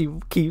then she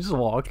keeps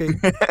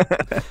walking.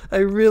 I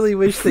really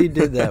wish they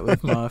did that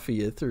with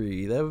Mafia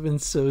 3. That would have been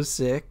so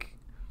sick.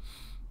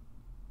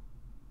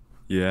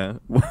 Yeah.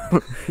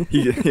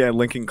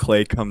 Lincoln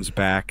Clay comes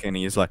back and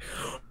he's like,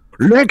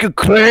 "Lincoln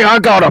Clay, I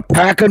got a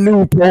pack of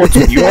Newports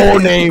with your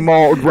name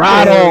on it,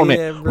 right on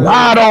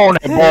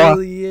it, boy."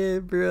 Hell yeah,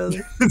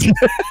 brother.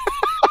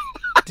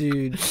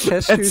 Dude,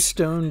 Chester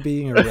Stone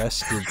being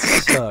arrested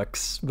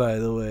sucks, by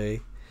the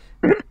way.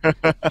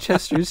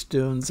 Chester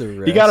Stone's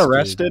arrested. He got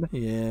arrested?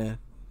 Yeah.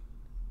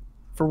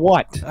 For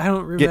what? I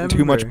don't remember. Getting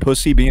too much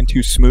pussy, being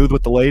too smooth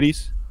with the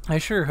ladies? I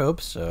sure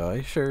hope so.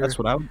 That's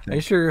what I would think. I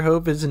sure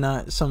hope it's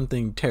not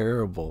something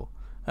terrible.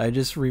 I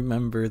just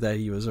remember that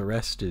he was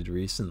arrested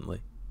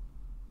recently.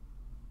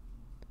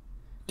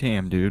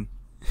 Damn, dude.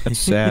 That's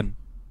sad.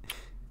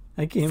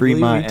 I can't Free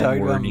believe my we talked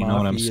about N-word, you know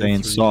what I'm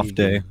saying? 3 Soft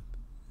day.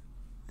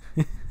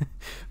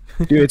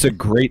 Dude, it's a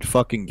great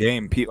fucking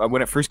game.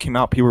 When it first came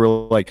out, people were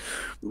like,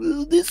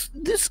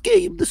 "This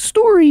game, the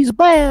story's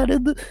bad,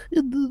 and the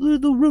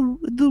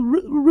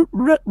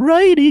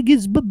writing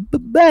is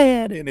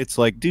bad." And it's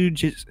like,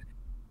 dude,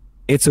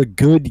 it's a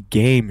good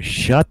game.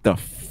 Shut the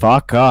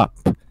fuck up.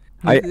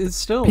 It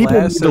still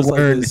lasts as like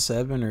a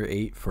 7 or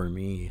 8 for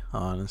me,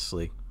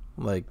 honestly.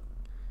 Like,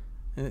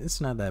 it's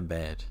not that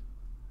bad.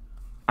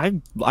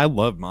 I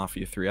love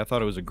Mafia 3. I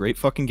thought it was a great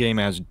fucking game.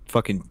 It has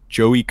fucking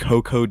Joey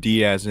Coco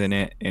Diaz in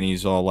it, and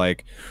he's all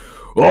like,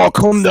 "Oh,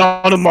 come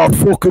down to my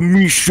fucking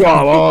meat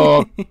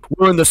shop.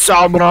 We're in the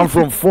South, but I'm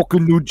from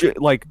fucking New Jersey."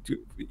 Like, dude,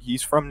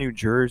 he's from New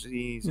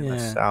Jersey. He's in the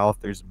South.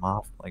 There's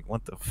Mafia. Like,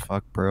 what the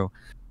fuck, bro?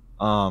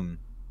 And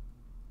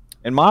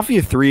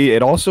Mafia 3,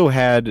 it also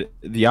had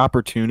the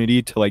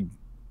opportunity to like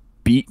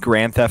beat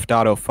Grand Theft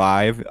Auto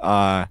 5.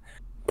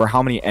 For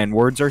how many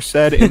N-words are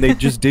said, and they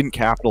just didn't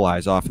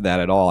capitalize off of that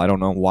at all. I don't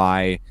know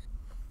why.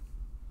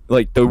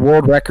 Like, the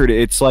world record,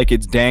 it's like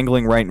it's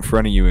dangling right in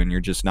front of you, and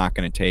you're just not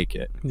going to take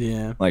it.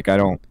 Yeah. Like, I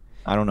don't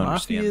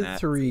understand that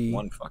 3, for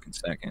one fucking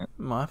second.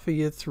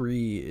 Mafia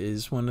 3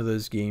 is one of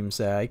those games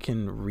that I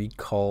can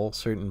recall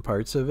certain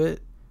parts of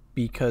it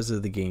because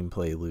of the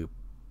gameplay loop.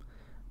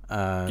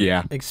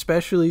 Yeah.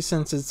 Especially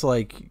since it's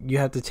like you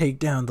have to take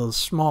down those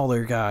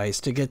smaller guys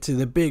to get to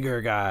the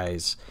bigger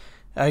guys.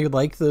 I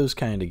like those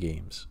kind of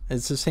games.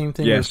 It's the same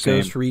thing with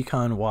Ghost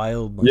Recon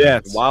Wildlands. Yeah,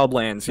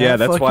 Wildlands. Yeah,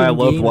 that's why I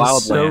love Wildlands.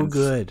 It's so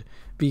good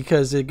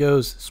because it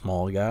goes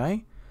small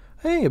guy,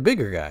 hey, a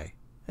bigger guy,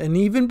 an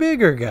even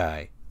bigger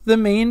guy, the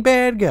main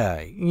bad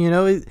guy. You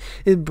know,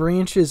 it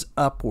branches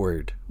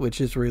upward, which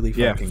is really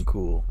fucking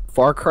cool.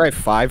 Far Cry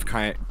 5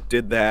 kind of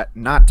did that,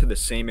 not to the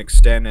same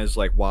extent as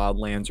like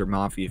Wildlands or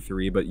Mafia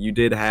 3, but you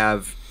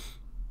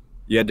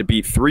had to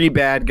beat 3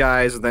 bad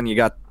guys, and then you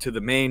got to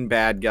the main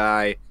bad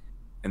guy,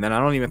 and then I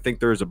don't even think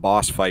there was a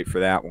boss fight for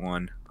that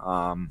one.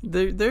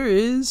 There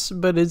is,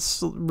 but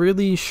it's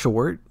really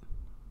short.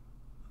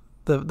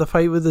 The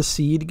fight with the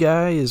seed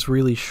guy is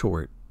really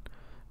short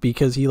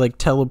because he like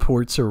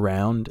teleports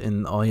around,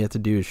 and all you have to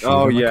do is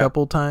shoot him a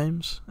couple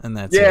times, and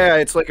that's it.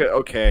 It's like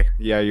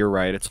yeah, you're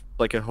right. It's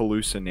like a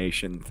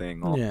hallucination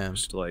thing,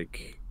 almost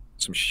like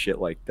some shit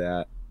like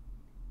that.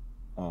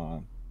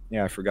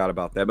 Yeah, I forgot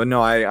about that, but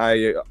no,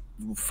 I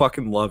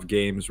fucking love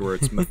games where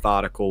it's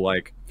methodical.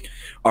 Like,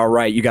 all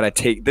right, you gotta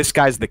take this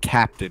guy's the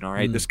captain. All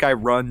right, this guy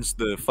runs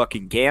the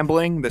fucking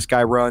gambling. This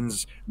guy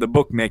runs the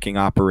bookmaking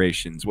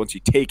operations. Once you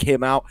take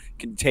him out, you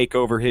can take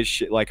over his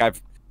shit. Like I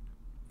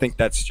think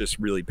that's just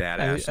really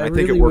badass. I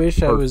think it works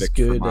perfect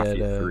for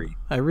Mafia 3.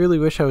 I really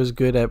wish I was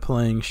good at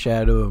playing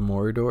Shadow of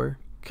Mordor,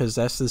 because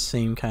that's the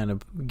same kind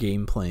of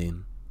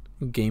gameplay.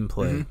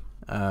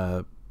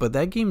 But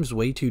that game's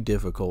way too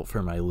difficult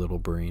for my little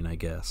brain, I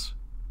guess.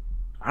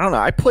 I don't know.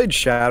 I played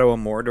Shadow of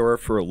Mordor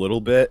for a little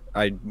bit.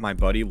 My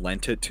buddy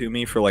lent it to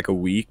me for like a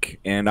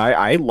week, and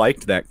I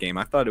liked that game.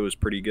 I thought it was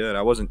pretty good.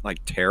 I wasn't like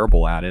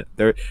terrible at it.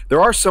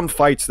 There are some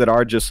fights that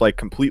are just like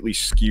completely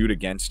skewed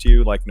against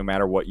you, like no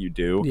matter what you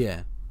do.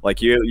 Yeah. Like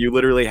you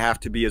literally have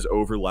to be as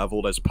over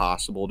leveled as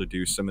possible to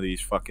do some of these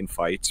fucking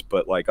fights.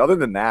 But like other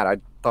than that, I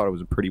thought it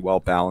was a pretty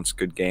well balanced,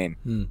 good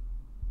game.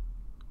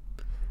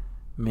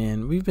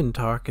 Man, we've been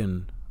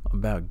talking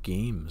about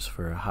games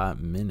for a hot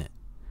minute.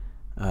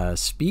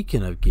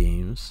 Speaking of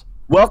games,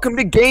 welcome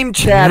to Game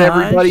Chat,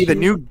 everybody.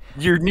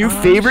 Your new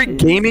favorite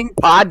gaming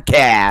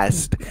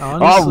podcast.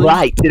 Honestly, all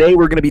right, today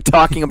we're going to be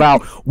talking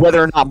about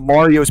whether or not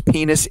Mario's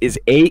penis is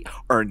 8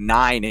 or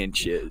 9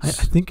 inches. I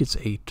think it's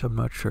 8. I'm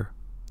not sure.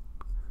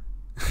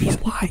 He's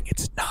lying.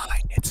 It's 9.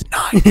 It's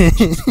 9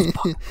 inches. He's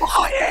fucking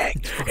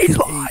lying. He's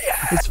lying.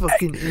 It's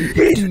fucking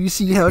 8. Do you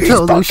see how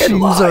tall those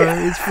shoes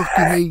are? It's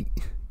fucking 8.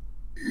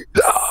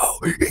 No,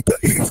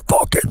 he's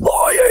fucking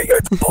lying.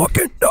 It's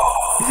fucking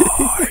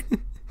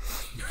 9.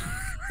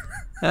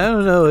 I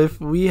don't know, if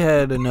we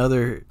had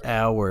another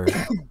hour,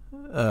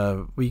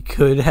 we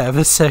could have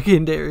a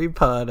secondary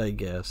pod, I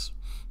guess,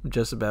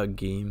 just about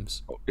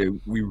games.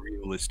 We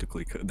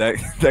realistically could.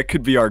 That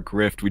could be our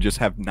grift. We just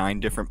have 9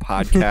 different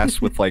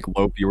podcasts with like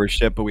low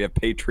viewership, but we have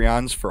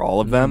Patreons for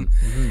all of them.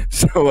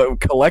 So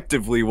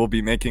collectively, we'll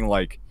be making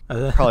like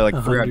probably like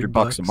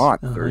 $300 a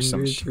month or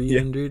some shit.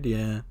 300,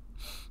 yeah.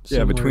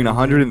 Yeah, between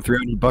 $100 and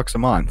 $300 a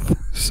month.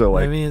 So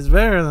like, I mean, it's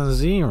better than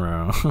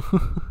 0.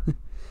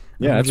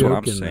 Yeah, that's what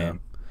I'm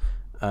saying.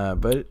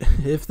 But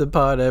if the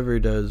pod ever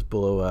does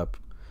blow up,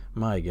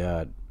 my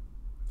God,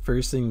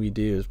 first thing we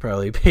do is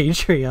probably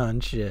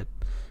Patreon shit.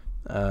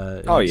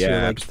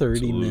 Like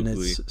 30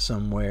 minutes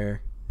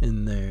somewhere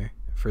in there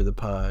for the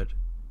pod,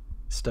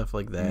 stuff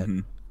like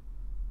that.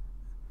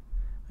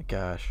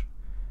 Gosh,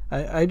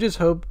 I just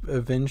hope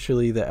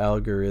eventually the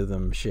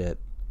algorithm shit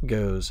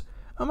goes,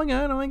 oh my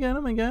god,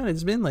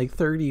 it's been like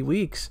 30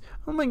 weeks.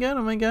 Oh my god,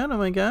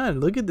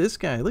 look at this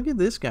guy.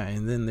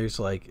 And then there's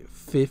like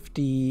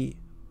 50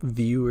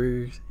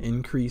 viewer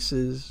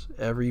increases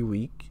every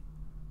week.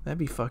 That'd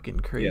be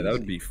fucking crazy. Yeah, that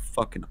would be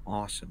fucking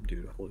awesome,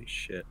 dude. Holy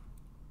shit.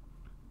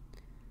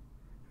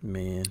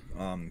 Man.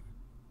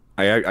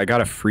 I got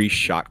a free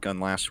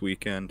shotgun last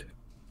weekend.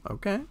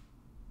 Okay.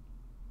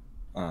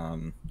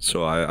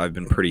 So I've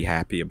been pretty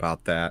happy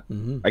about that.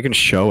 I can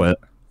show it.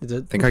 I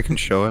think I can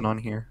show it on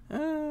here.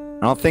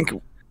 I don't think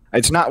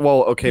it's not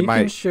okay.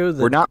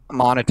 We're not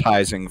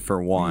monetizing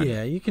for one.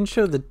 Yeah, you can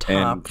show the top.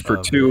 And for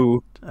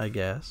two, I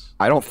guess.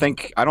 I don't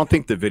think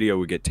the video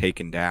would get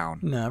taken down.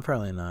 No,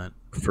 probably not.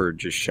 For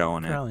just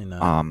showing it. Probably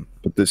not.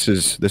 But this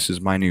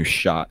is my new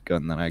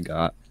shotgun that I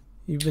got.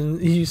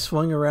 You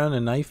swung around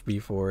a knife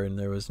before and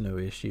there was no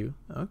issue.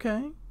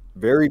 Okay.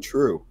 Very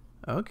true.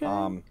 Okay.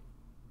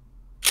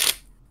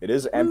 It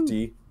is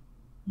empty.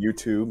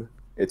 YouTube.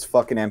 It's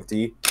fucking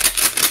empty.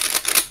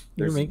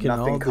 You're making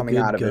all the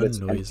good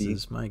gun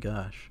noises. My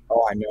gosh.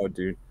 Oh, I know,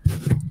 dude.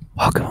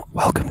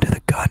 Welcome to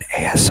the Gun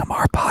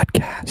ASMR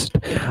podcast.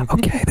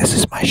 Okay, this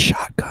is my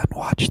shotgun.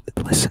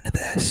 Listen to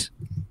this.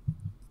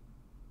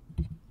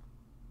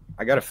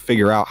 I gotta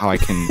figure out how I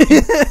can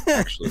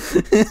actually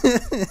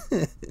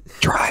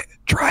dry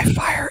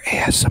fire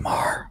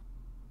ASMR.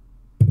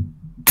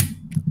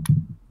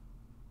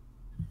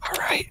 All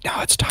right,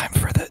 now it's time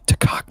for to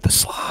cock the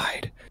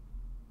slide.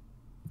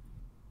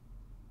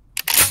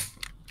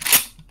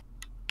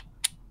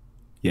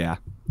 Yeah,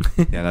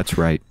 that's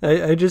right.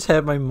 I just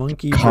had my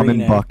monkey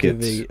brain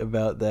activate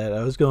about that.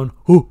 I was going,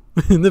 "Ooh,"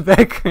 in the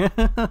background.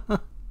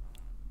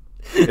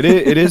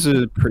 It is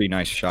a pretty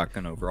nice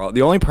shotgun overall.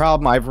 The only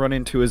problem I've run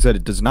into is that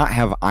it does not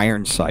have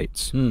iron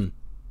sights.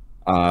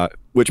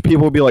 Which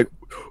people will be like,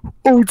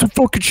 "Oh, it's a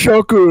fucking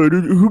shotgun.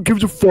 Who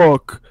gives a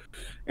fuck?"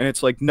 And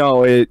it's like,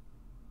 no,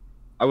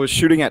 I was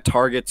shooting at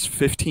targets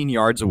 15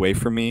 yards away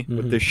from me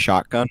with this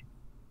shotgun,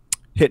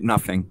 hit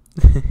nothing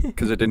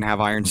because it didn't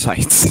have iron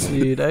sights.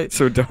 Dude,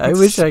 So don't I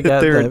wish I sit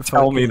got there that and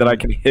tell me that I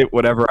fucking- can hit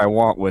whatever I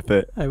want with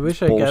it. I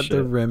wish I Bullshit. got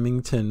the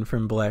Remington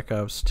from Black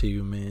Ops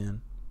 2,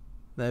 man.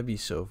 That'd be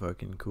so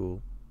fucking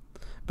cool.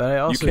 But I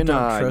also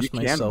don't trust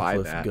myself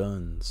with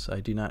guns.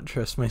 I do not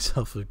trust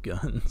myself with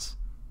guns.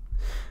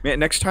 Man,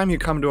 next time you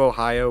come to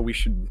Ohio,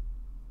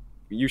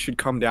 you should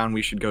come down.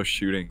 We should go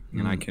shooting,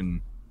 and I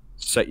can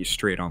set you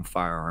straight on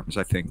firearms.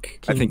 I think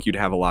you'd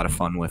have a lot of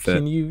fun with it.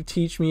 Can you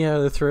teach me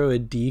how to throw a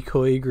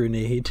decoy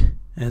grenade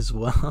as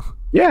well?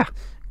 Yeah.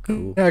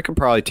 Cool. Yeah, I could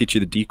probably teach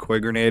you the decoy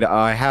grenade.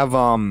 I have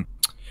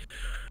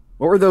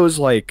what were those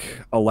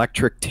like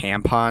electric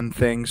tampon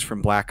things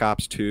from Black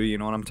Ops 2? You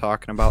know what I'm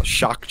talking about?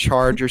 Shock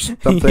charge or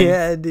something?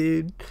 Yeah,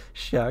 dude.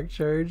 Shock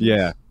charge.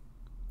 Yeah.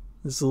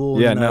 This little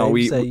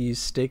knives that you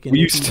stick in. We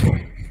used to.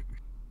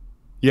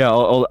 Yeah,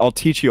 I'll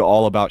teach you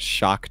all about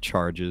shock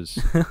charges.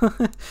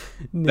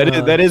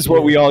 That is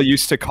what we all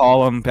used to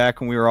call them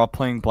back when we were all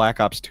playing Black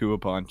Ops 2 a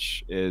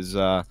bunch.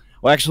 Well,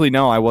 actually,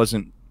 no, I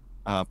wasn't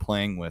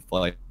playing with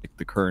like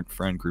the current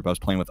friend group. I was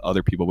playing with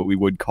other people, but we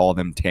would call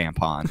them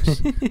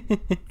tampons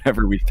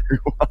whenever we threw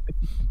one.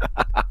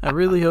 I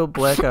really hope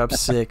Black Ops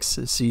 6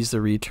 sees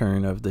the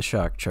return of the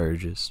shock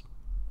charges.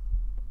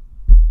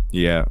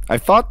 Yeah, I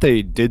thought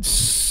they did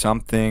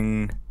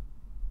something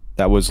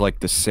that was like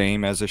the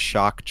same as a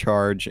shock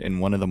charge in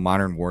one of the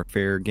Modern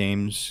Warfare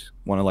games,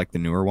 one of like the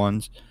newer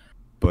ones,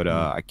 but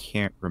I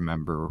can't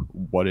remember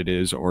what it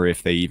is or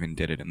if they even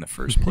did it in the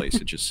first place.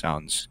 It just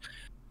sounds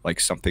like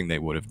something they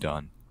would have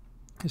done.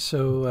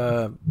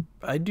 So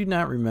I do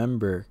not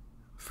remember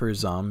for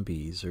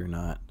zombies or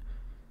not,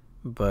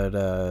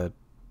 but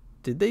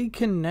did they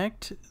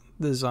connect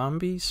the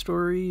zombie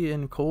story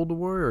in Cold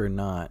War or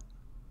not?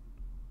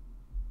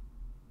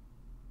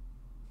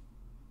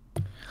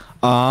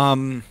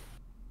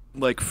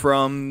 Like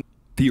from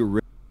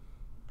the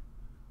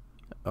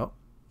Oh,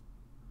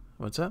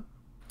 what's up?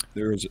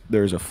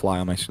 There's a fly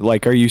on my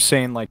like. Are you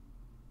saying like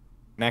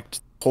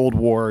connect Cold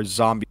War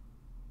zombie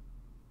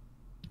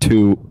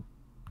to?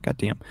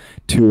 Goddamn.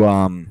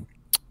 To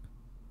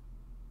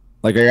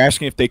like, are you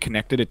asking if they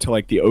connected it to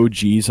like the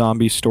OG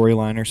zombie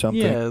storyline or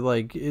something? Yeah,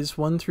 like is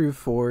 1 through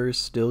 4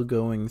 still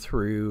going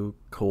through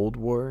Cold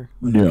War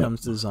when it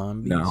comes to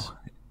zombies?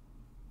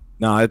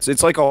 No,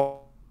 it's like a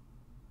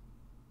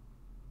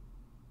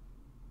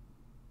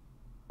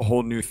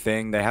whole new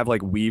thing. They have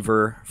like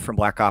Weaver from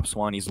Black Ops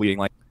 1. He's leading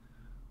like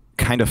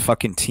kind of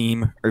fucking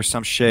team or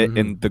some shit,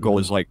 and the goal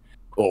is like,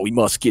 oh, we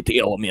must get the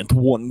element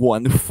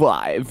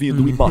 115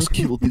 and we must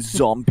kill the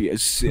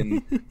zombies.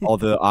 And all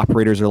the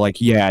operators are like,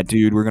 yeah,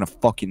 dude, we're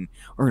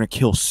gonna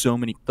kill so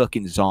many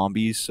fucking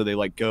zombies. So they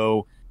like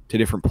go to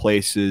different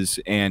places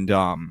and they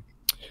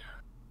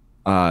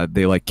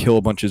like kill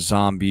a bunch of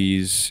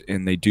zombies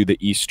and they do the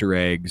Easter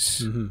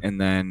eggs, and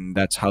then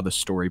that's how the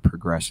story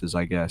progresses,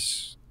 I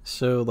guess.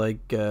 So, like,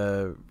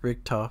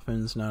 Rick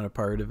Toffin's not a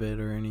part of it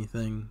or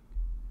anything?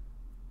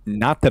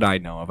 Not that I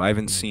know of. I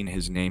haven't seen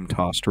his name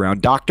tossed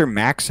around. Dr.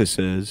 Maxis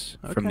is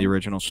from the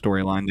original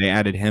storyline. They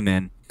added him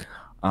in.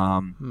 I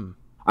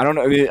don't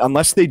know.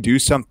 Unless they do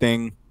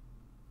something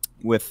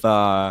with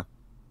Black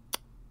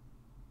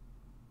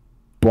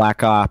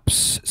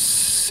Ops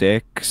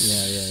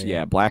 6.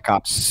 Yeah, Black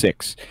Ops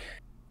 6.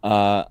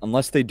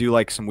 Unless they do,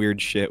 like, some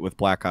weird shit with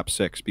Black Ops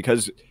 6.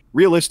 Because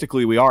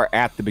realistically, we are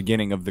at the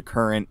beginning of the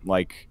current,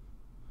 like,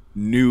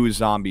 new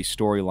zombie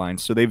storyline,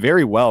 so they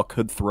very well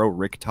could throw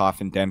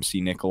Richtofen, Dempsey,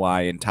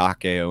 Nikolai, and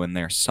Takeo in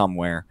there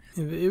somewhere.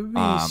 It would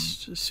be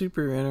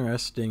super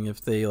interesting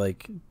if they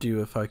like do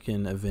a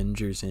fucking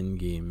Avengers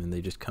Endgame and they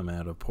just come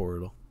out of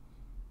Portal.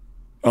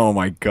 Oh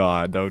my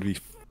god, that would be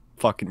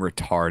fucking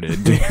retarded.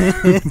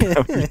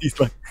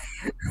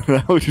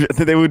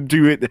 They would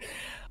do it.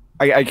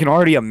 I can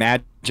already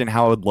imagine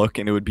how it would look,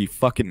 and it would be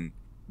fucking.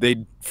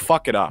 They'd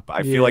fuck it up.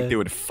 I feel like they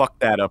would fuck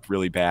that up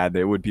really bad.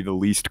 It would be the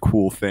least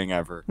cool thing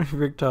ever.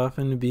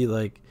 Richtofen would be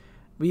like,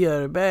 we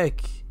are back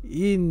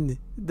in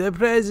the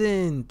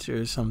present,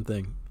 or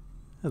something.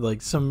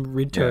 Like some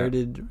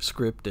retarded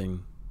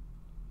scripting.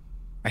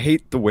 I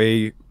hate the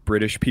way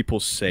British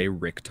people say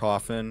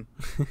Richtofen.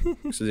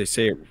 So they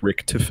say it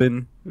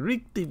Richtofen.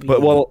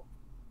 But, well,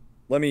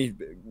 let me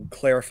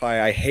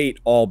clarify. I hate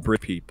all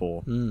Brit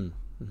people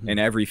and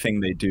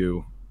everything they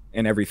do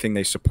and everything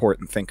they support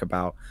and think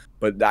about.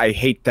 But I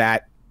hate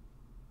that,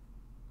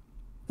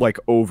 like,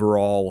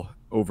 overall,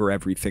 over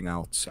everything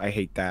else. I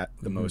hate that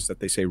the most, that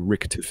they say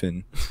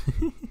Richtofen.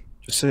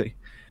 Just say,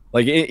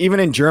 like, even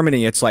in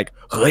Germany, it's like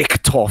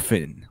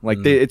Richtofen. Like,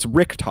 it's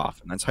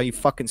Richtofen. That's how you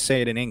fucking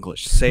say it in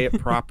English. Say it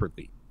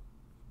properly.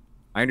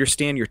 I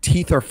understand your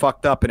teeth are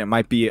fucked up and it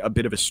might be a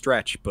bit of a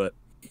stretch, but,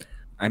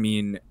 I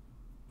mean,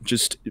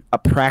 just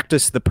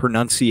practice the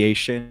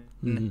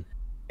pronunciation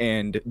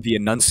and the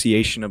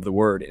enunciation of the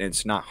word, and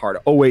it's not hard.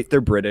 Oh, wait, they're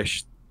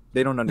British.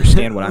 They don't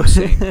understand what I'm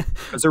saying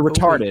because they're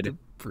retarded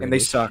and they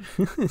suck.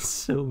 It's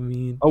so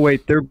mean. Oh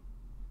wait, they're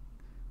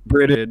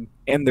British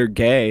and they're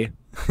gay.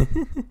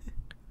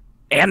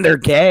 And they're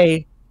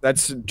gay.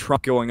 That's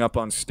Trump going up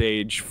on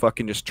stage,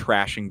 fucking just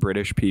trashing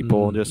British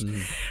people.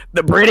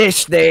 The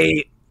British,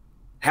 they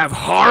have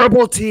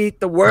horrible teeth,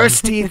 the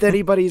worst teeth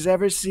anybody's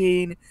ever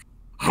seen.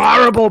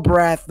 Horrible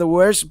breath, the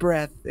worst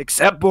breath,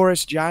 except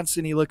Boris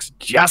Johnson. He looks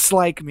just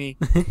like me.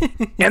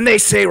 And they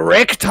say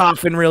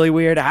Richtofen really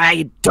weird.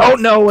 I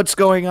don't know what's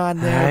going on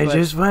there. I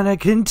just want to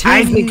continue.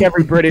 I think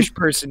every British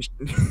person.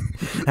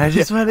 I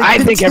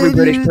think every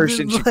British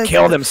person should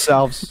kill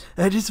themselves.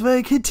 I just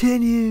want to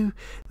continue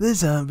the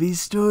zombie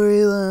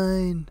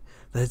storyline.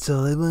 That's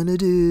all I want to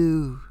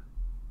do.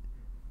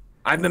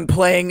 I've been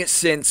playing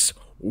since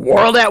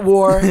World at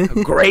War, a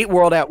great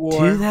World at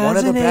War, one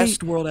of the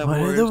best World at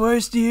Wars. One of the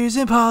worst years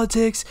in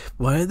politics,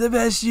 one of the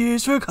best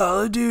years for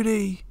Call of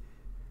Duty.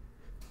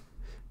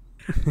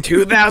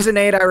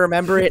 2008, I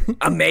remember it.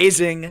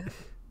 Amazing.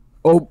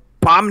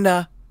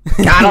 Obama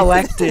got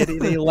elected.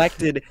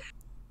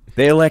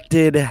 They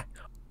elected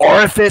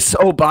Orifice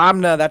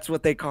Obama. That's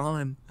what they call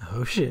him.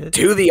 Oh, shit.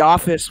 To the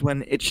office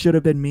when it should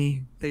have been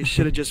me. They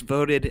should have just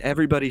voted.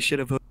 Everybody should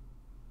have voted.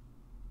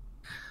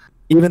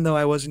 Even though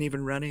I wasn't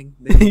even running.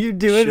 You're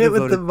doing it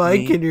with the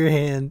mic in your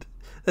hand.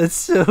 That's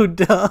so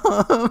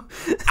dumb.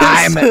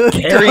 I'm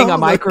carrying a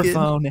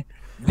microphone.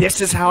 This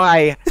is how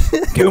I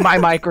do my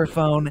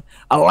microphone.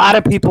 A lot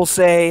of people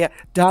say,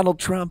 Donald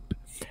Trump,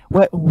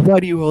 why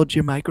do you hold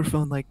your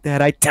microphone like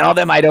that? I tell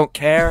them I don't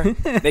care.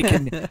 They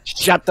can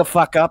shut the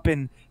fuck up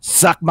and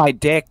suck my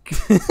dick.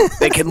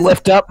 They can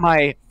lift up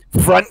my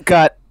front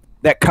gut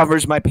that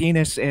covers my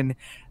penis and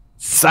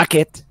suck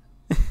it.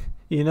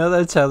 You know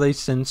that's how they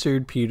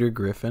censored Peter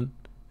Griffin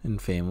in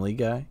Family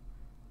Guy?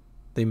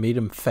 They made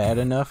him fat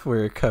enough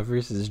where it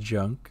covers his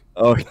junk.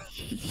 Oh,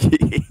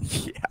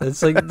 yeah.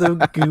 That's like the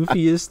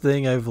goofiest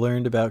thing I've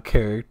learned about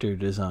character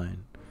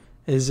design.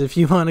 Is if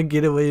you want to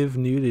get away with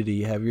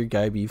nudity, have your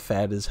guy be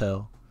fat as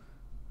hell.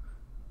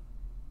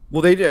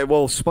 Well, they did.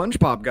 Well,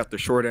 SpongeBob got the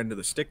short end of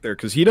the stick there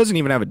because he doesn't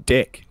even have a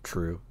dick.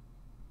 True.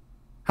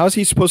 How is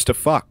he supposed to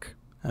fuck?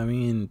 I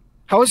mean...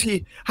 How is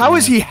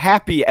he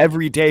happy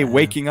every day,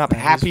 waking up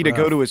happy to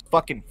go to his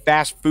fucking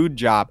fast food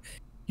job?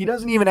 He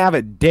doesn't even have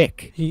a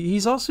dick.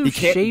 He's also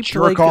shaped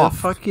like a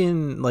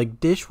fucking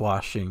like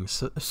dishwashing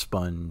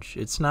sponge.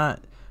 It's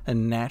not a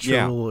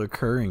natural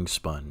occurring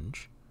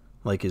sponge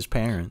like his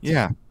parents.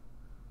 Yeah.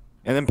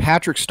 And then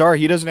Patrick Star,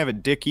 he doesn't have a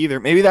dick either.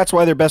 Maybe that's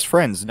why they're best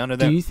friends. None of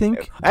them. Do you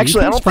think I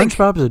don't think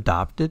SpongeBob's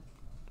adopted?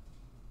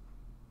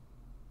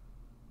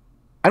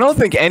 I don't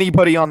think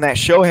anybody on that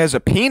show has a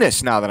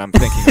penis now that I'm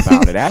thinking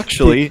about it,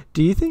 actually.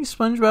 Do you think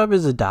SpongeBob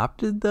is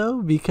adopted,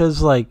 though?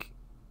 Because, like,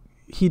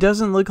 he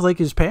doesn't look like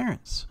his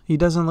parents. He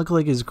doesn't look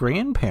like his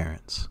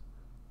grandparents.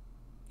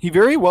 He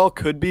very well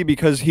could be,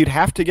 because he'd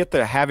have to get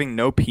the having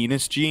no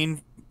penis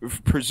gene,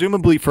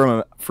 presumably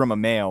from a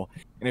male.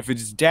 And if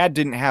his dad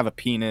didn't have a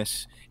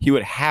penis, he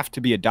would have to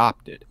be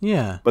adopted.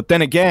 Yeah. But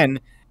then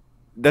again...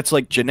 that's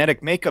like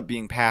genetic makeup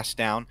being passed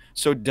down.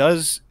 So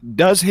does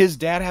his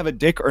dad have a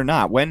dick or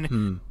not?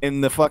 When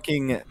in the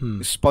fucking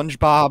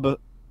SpongeBob,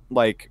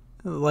 like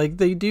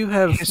they do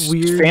have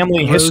weird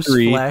family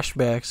history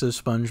flashbacks of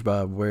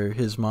SpongeBob where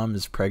his mom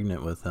is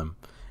pregnant with him,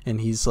 and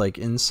he's like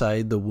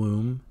inside the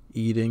womb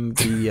eating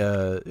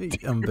the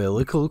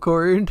umbilical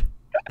cord.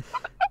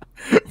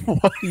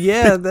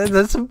 Yeah,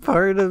 that's a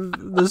part of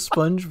the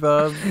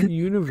SpongeBob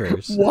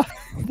universe.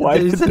 Why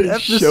did they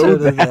show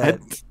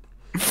that?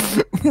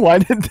 Why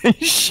did they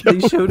show?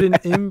 They showed an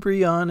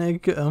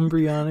embryonic,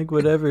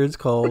 whatever it's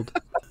called,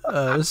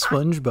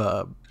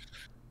 SpongeBob.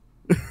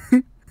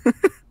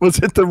 Was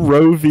it the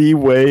Roe v.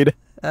 Wade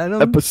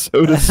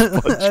episode of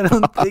SpongeBob? I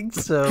don't think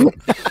so.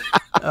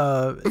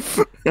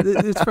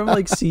 It's from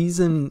like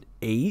season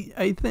 8,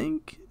 I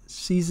think.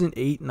 Season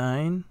 8,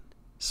 9,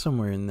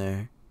 somewhere in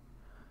there.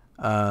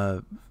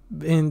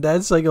 And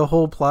that's like a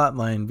whole plot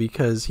line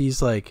because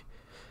he's like,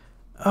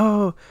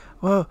 oh,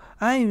 well,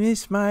 I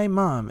miss my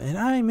mom and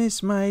I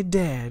miss my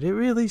dad. It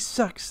really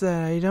sucks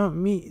that I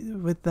don't meet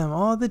with them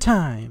all the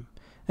time.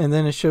 And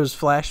then it shows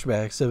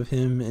flashbacks of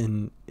him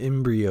in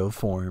embryo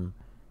form.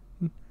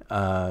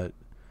 And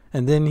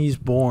then he's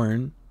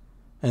born.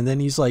 And then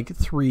he's like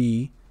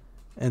 3.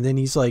 And then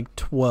he's like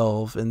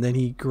 12. And then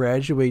he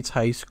graduates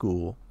high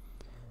school.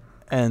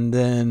 And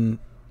then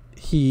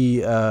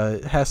he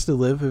has to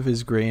live with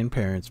his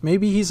grandparents.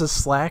 Maybe he's a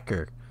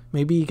slacker.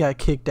 Maybe he got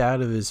kicked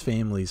out of his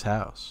family's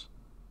house.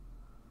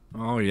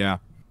 Oh, yeah.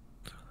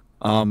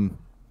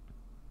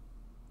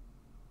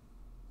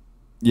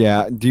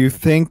 Yeah, do you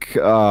think,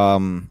 what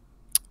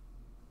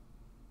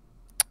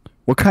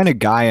kind of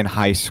guy in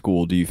high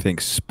school do you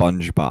think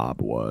SpongeBob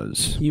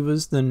was? He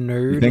was the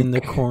nerd in the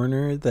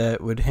corner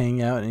that would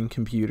hang out in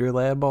computer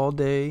lab all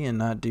day and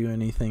not do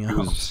anything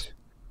else.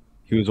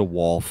 He was a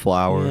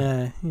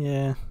wallflower.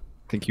 Yeah.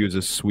 I think he was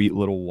a sweet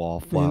little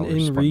wallflower.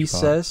 In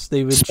recess,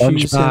 they would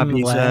choose him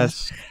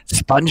last.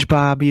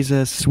 SpongeBob, he's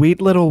a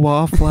sweet little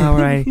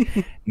wallflower.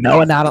 I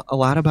know not a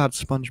lot about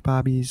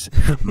SpongeBob. He's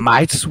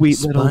my sweet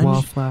little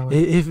wallflower.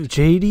 If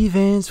J.D.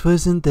 Vance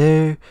wasn't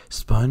there,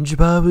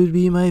 SpongeBob would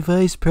be my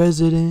vice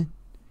president.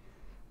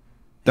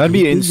 That'd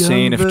be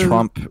insane if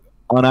Trump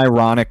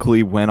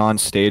unironically went on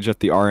stage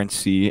at the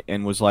RNC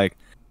and was like,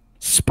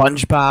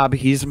 SpongeBob,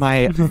 he's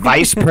my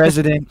vice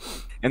president.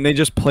 And they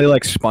just play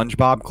like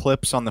SpongeBob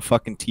clips on the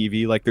fucking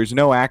TV. Like there's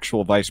no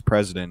actual vice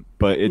president,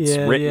 but it's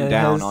written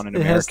down on an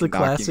American document. It has the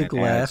classic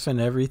laugh and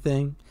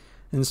everything.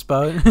 And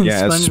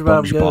yeah,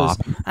 SpongeBob goes,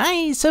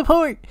 I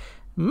support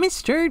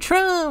Mr.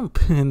 Trump.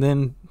 And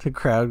then the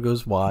crowd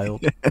goes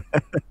wild.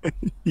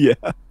 Yeah.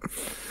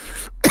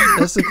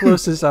 That's the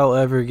closest I'll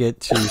ever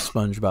get to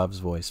SpongeBob's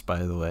voice,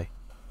 by the way.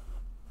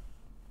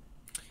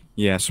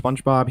 Yeah,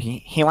 SpongeBob,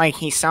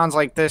 he sounds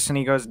like this and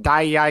he goes,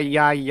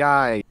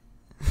 die.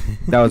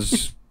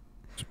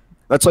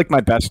 That's like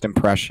my best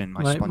impression.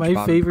 My favorite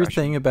impression.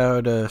 thing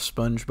about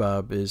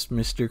SpongeBob is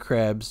Mr.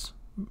 Krabs'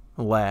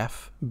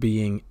 laugh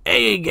being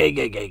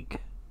egg.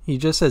 He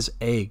just says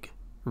egg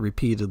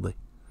repeatedly.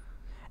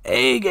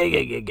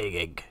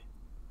 Egg.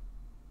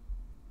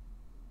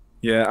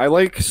 Yeah, I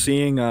like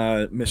seeing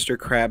Mr.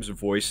 Krabs'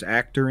 voice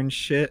actor and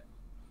shit.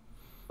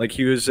 Like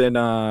he was in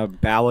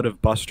Ballad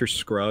of Buster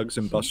Scruggs,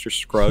 and Buster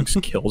Scruggs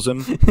kills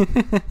him.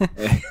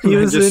 He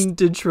was in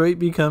Detroit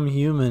Become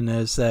Human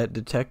as that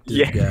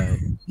detective guy.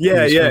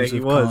 Yeah, he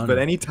was. Connor. But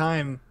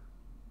anytime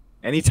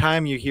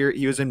you hear,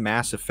 he was in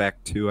Mass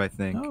Effect too, I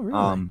think. Oh,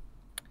 really?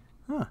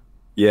 Huh.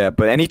 Yeah,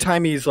 but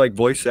anytime he's like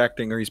voice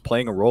acting or he's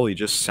playing a role, he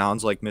just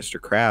sounds like Mr.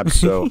 Krabs.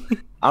 So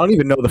I don't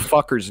even know the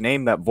fucker's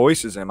name that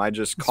voices him. I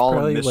just call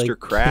him Mr. Like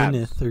Krabs.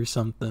 Kenneth or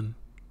something.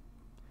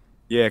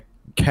 Yeah.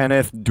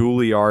 Kenneth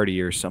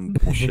Dooleyardy or some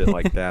bullshit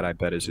like that, I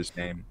bet is his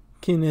name.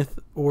 Kenneth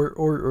or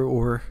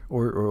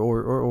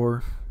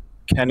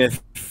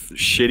Kenneth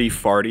Shitty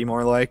Farty,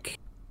 more like.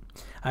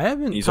 I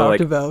haven't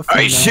talked about.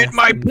 I shit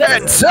my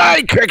pants.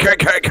 I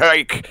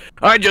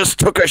just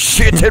took a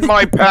shit in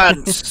my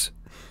pants.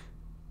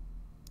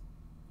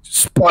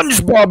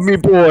 SpongeBob, me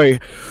boy,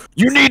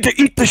 you need to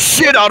eat the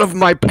shit out of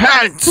my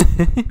pants.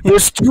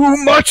 There's too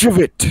much of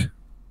it.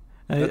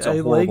 I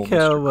like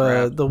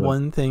how the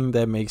one thing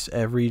that makes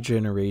every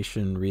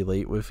generation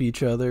relate with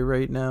each other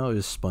right now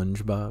is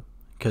SpongeBob,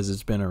 because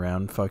it's been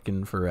around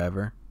fucking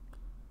forever.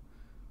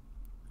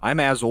 I'm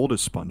as old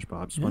as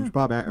SpongeBob.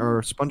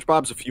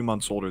 SpongeBob's a few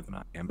months older than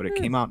I am, but it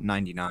came out in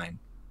 '99.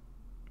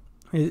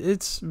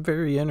 It's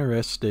very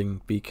interesting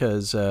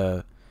because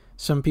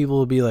some people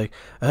will be like,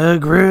 a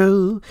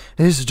grill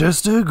is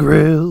just a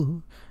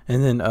grill,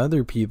 and then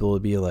other people will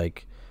be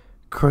like,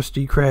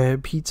 Krusty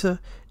Krab pizza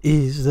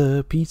is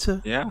the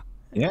pizza. Yeah.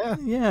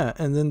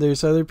 And then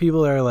there's other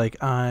people that are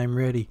like, I'm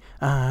ready.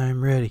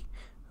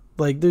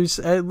 Like there's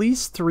at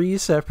least 3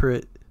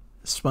 separate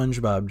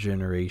SpongeBob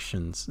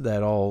generations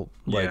that all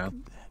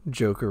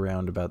joke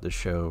around about the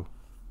show.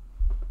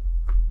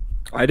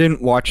 I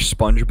didn't watch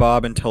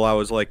SpongeBob until I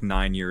was like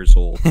 9 years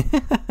old.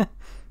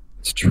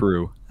 It's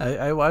true.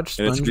 I watched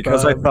SpongeBob. And it's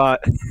because I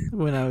thought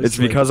when I was. It's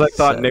because I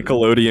thought 7.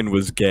 Nickelodeon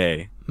was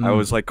gay. Mm. I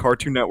was like,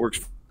 Cartoon Network's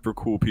for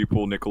cool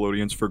people,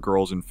 Nickelodeon's for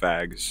girls and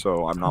fags.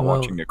 So I'm not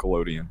watching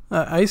Nickelodeon.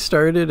 I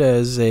started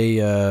as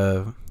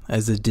a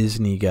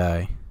Disney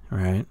guy,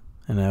 right?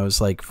 And I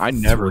was like, I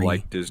never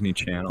liked Disney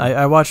Channel.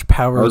 I watched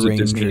Power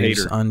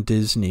Rangers on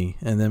Disney,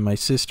 and then my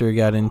sister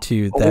got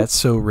into That's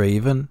So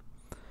Raven.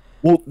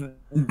 Well,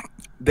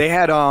 they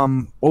had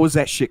what was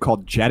that shit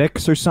called,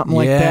 Jetix or something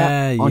like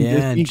that on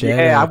Disney? Jetix.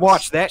 Yeah, I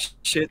watched that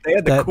shit. They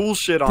had the cool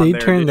shit on there. They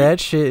turned that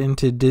shit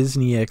into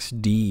Disney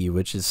XD,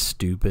 which is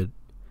stupid.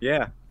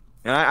 Yeah,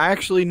 and I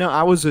actually know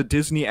I was a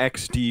Disney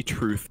XD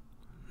truth.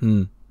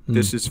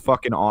 This is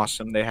fucking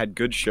awesome. They had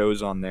good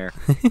shows on there.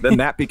 Then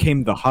that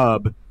became the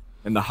Hub.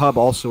 And the Hub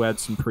also had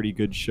some pretty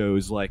good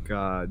shows, like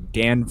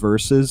Dan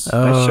Versus.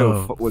 That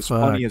show was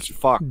funny as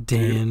fuck.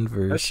 Dan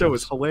Versus. That show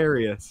was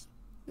hilarious.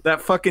 That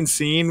fucking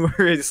scene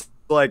where it's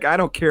like, I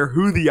don't care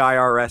who the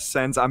IRS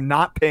sends, I'm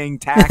not paying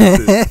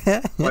taxes.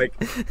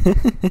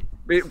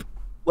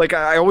 Like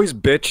I always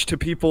bitch to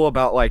people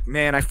about like,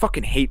 man, I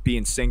fucking hate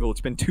being single.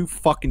 It's been 2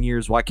 fucking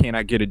years. Why can't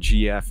I get a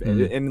GF?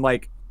 And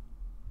like,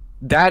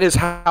 that is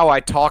how I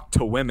talk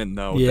to women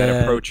though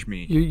that approach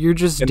me. You're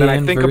just and Dan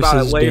then I think about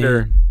it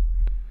later. Dan.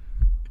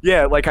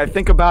 Yeah, like I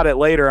think about it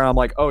later and I'm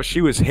like, oh,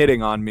 she was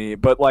hitting on me.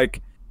 But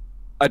like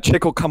a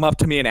chick will come up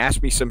to me and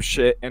ask me some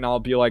shit and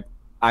I'll be like,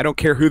 I don't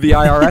care who the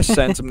IRS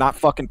sends. I'm not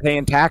fucking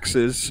paying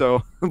taxes.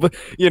 So, I'm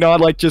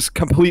like just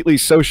completely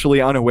socially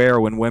unaware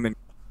when women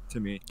to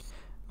me.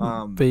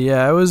 But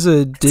yeah, I was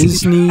a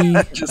Disney.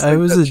 I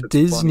was a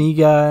Disney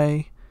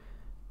guy,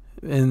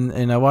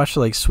 and I watched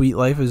like Sweet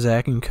Life of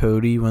Zack and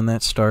Cody when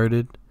that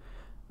started.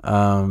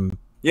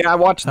 Yeah, I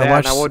watched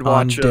that. I would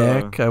watch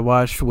On Deck. I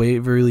watched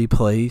Waverly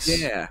Place.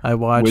 Yeah, I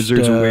watched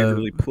Wizards of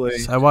Waverly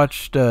Place. I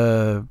watched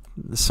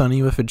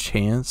Sunny with a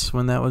Chance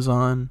when that was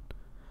on.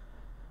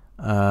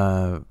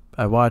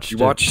 I watched. You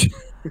watched.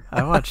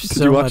 I watched Did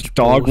so you watch much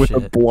Dog bullshit.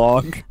 with a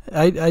Blog?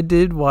 I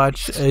did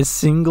watch a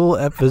single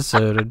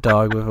episode of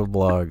Dog with a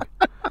Blog.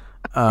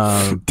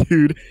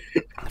 Dude,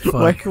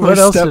 fuck. What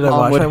else did I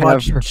watch? I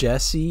watched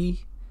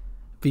Jessie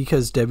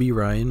because Debbie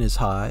Ryan is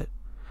hot.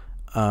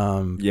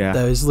 Yeah,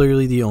 that was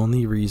literally the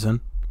only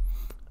reason.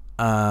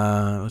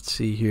 Let's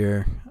see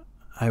here.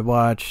 I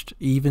watched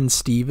Even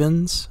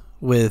Stevens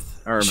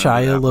with I remember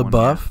Shia that one,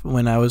 LaBeouf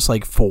when I was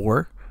like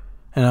 4,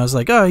 and I was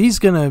like, oh, he's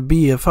gonna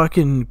be a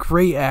fucking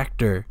great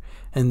actor.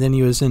 And then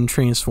he was in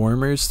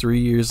Transformers 3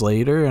 years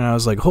later, and I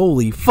was like,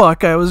 holy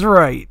fuck, I was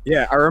right.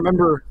 Yeah, I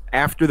remember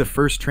after the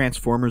first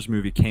Transformers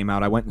movie came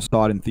out, I went and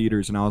saw it in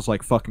theaters, and I was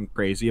like fucking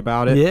crazy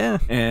about it. Yeah.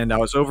 And I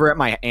was over at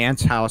my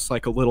aunt's house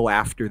like a little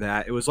after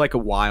that. It was like a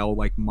while,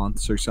 like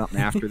months or something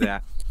after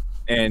that.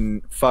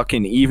 And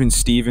fucking Even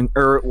Steven,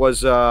 or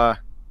was it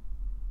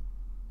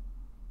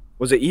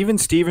Even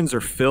Stevens or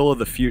Phil of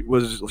the Future?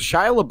 Was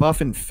Shia LaBeouf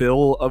in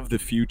Phil of the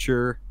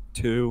Future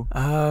too?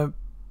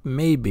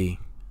 Maybe.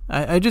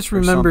 I just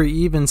remember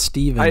Even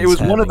Stevens. It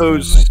was one of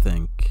those. I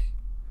think.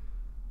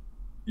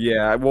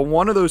 Yeah, well,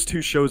 one of those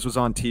two shows was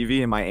on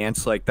TV, and my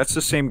aunt's like, "That's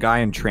the same guy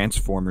in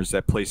Transformers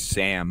that plays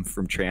Sam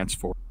from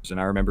Transformers."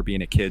 And I remember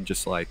being a kid,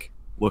 just like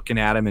looking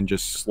at him and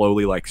just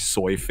slowly like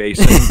soy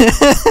facing,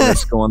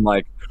 just going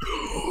like,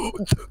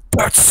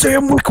 "That's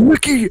Sam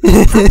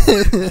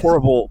Witwicky."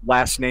 Horrible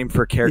last name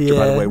for a character,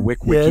 by the way.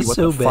 Witwicky. Yeah, what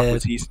so the fuck bad.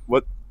 was he?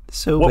 What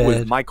bad.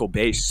 was Michael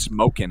Bay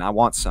smoking? I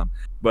want some,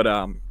 but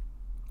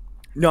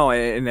no,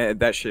 and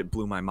that shit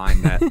blew my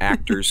mind that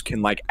actors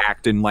can like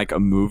act in like a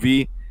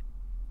movie,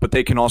 but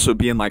they can also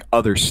be in like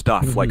other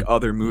stuff, like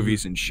other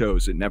movies and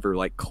shows. It never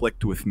like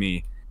clicked with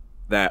me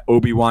that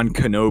Obi-Wan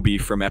Kenobi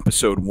from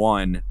episode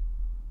 1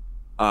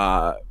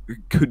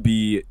 could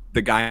be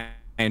the guy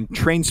in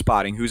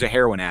Trainspotting who's a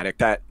heroin addict.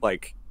 That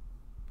like,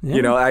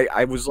 you know,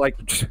 I was like,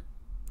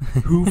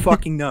 who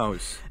fucking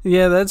knows?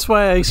 Yeah, that's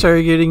why I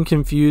started getting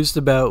confused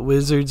about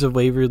Wizards of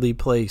Waverly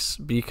Place,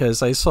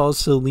 because I saw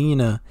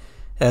Selena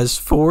as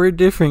 4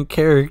 different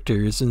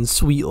characters in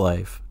Sweet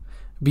Life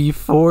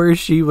before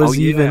she was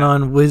even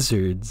on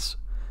Wizards.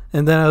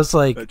 And then I was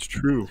like, that's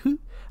true.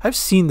 I've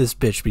seen this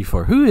bitch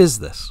before. Who is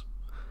this?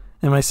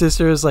 And my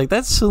sister was like,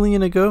 that's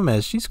Selena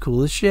Gomez. She's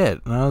cool as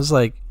shit. And I was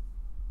like,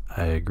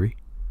 I agree.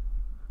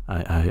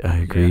 I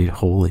agree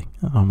wholly.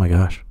 Oh my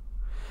gosh.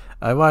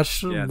 I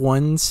watched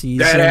one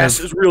season. That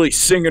ass is really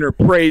singing her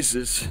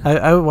praises.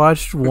 I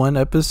watched one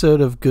episode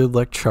of Good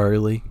Luck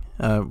Charlie.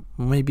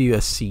 Maybe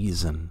a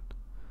season.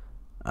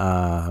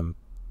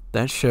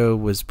 That show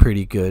was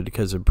pretty good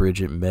because of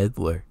Bridget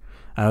Medler.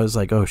 I was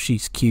like, oh,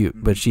 she's cute,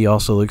 but she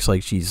also looks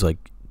like she's like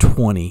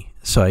 20,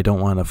 so I don't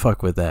want to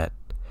fuck with that.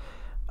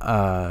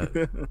 I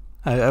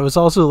was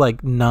also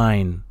like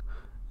 9,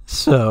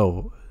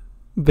 so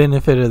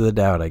benefit of the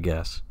doubt, I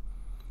guess.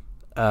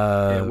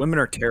 Yeah, women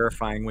are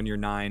terrifying when you're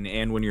 9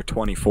 and when you're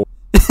 24.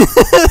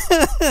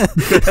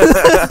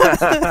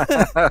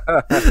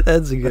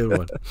 That's a good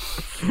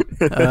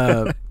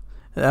one.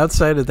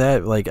 Outside of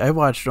that, like, I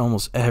watched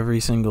almost every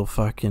single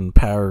fucking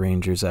Power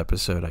Rangers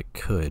episode I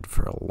could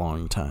for a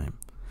long time.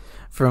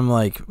 From,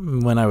 like,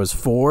 when I was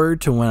 4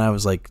 to when I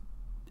was, like,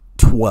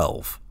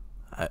 12.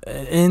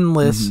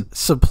 Endless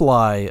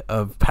supply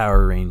of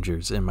Power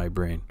Rangers in my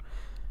brain.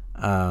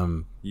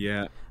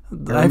 Yeah.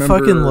 I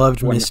fucking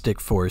loved Mystic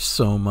Force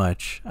so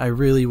much. I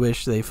really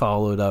wish they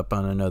followed up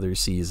on another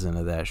season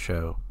of that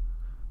show.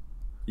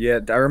 Yeah,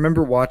 I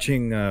remember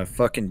watching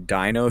fucking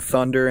Dino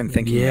Thunder and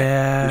thinking,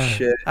 this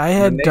shit. I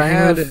had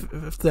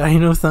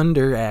Dino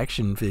Thunder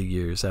action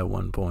figures at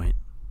one point.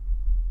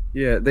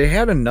 Yeah, they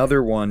had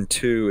another one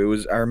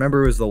too. I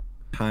remember it was the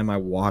time I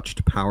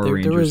watched Power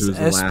Rangers. There was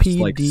it was the SPD, last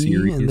like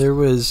series. And there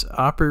was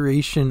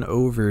Operation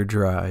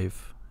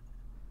Overdrive.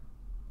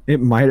 It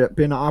might have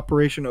been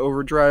Operation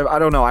Overdrive. I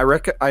don't know.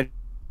 I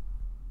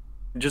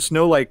just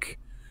know like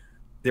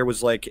there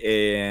was like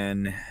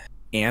an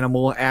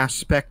animal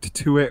aspect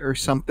to it or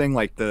something,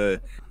 like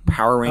the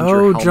Power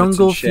Ranger.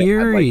 Jungle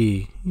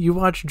Fury. You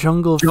watched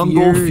Jungle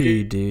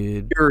Fury,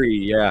 dude. Fury,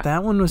 yeah.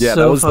 That one was that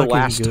was the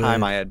last good.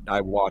 time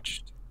I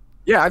watched.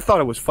 Yeah, I thought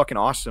it was fucking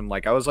awesome.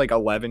 Like I was like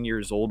 11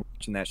 years old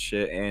watching that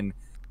shit, and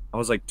I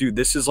was like, dude,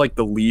 this is like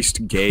the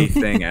least gay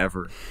thing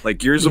ever. Like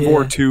Gears of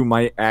War 2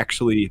 might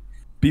actually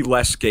be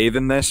less gay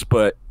than this,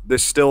 but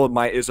this still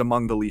is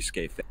among the least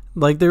gay things.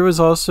 Like there was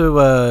also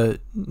a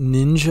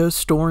Ninja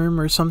Storm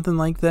or something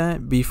like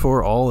that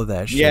before all of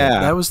that shit. Yeah,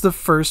 that was the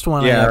first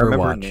one I ever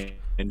watched.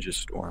 Ninja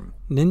Storm.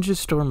 Ninja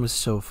Storm was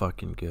so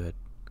fucking good.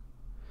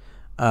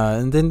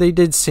 And then they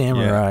did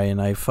Samurai,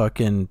 and I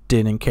fucking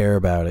didn't care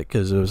about it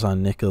because it was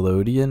on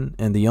Nickelodeon,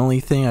 and the only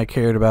thing I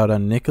cared about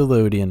on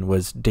Nickelodeon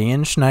was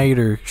Dan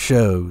Schneider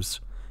shows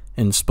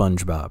and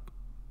SpongeBob.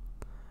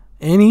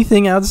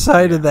 Anything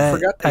outside of that,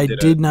 I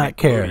did not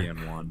care.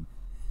 One.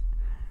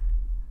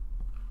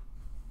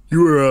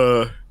 You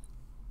were,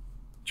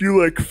 do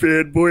you like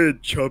Fanboy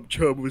and Chub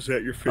Chub? Was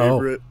that your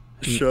favorite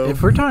show?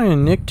 If we're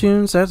talking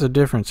Nicktoons, that's a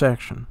different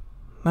section.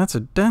 That's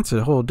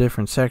a whole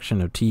different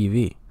section of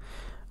TV.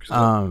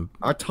 I'll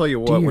tell you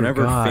what,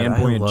 whenever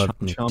Fanboy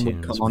and Chum Chum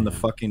would come on the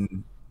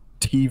fucking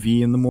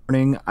TV in the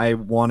morning, I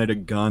wanted a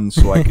gun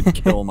so I could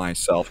kill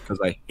myself because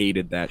I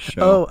hated that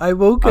show. Oh, I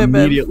woke up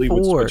immediately at 4.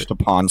 Would switch to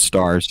Pawn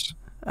Stars.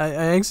 I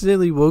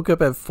accidentally woke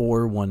up at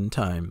 4 one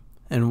time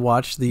and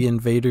watched the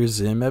Invader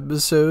Zim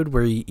episode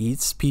where he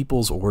eats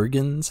people's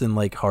organs and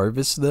like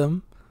harvests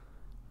them.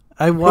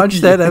 I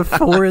watched that at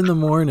 4 in the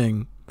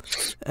morning.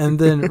 And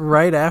then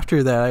right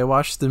after that, I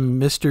watched the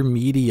Mr.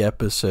 Meaty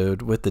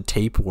episode with the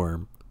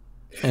tapeworm.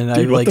 And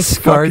Dude, I like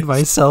scarred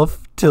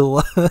myself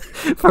till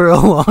for a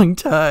long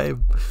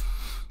time.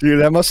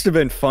 Dude, that must have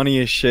been funny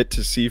as shit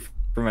to see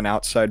from an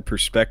outside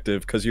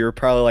perspective, because you were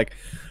probably like,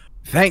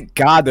 thank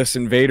God this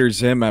Invader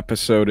Zim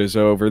episode is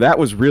over. That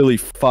was really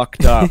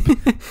fucked up.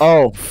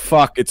 Oh,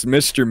 fuck, it's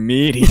Mr.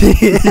 Meaty.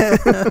 Yeah.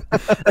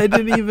 I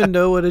didn't even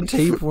know what a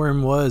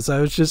tapeworm was. I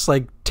was just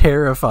like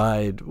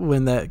terrified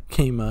when that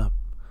came up.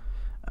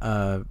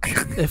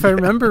 If I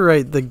remember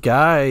right, the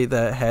guy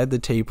that had the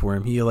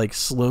tapeworm, he like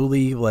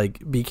slowly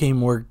like became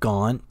more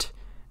gaunt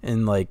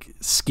and like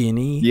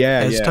skinny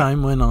as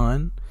time went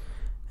on.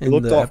 It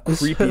looked all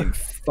creepy and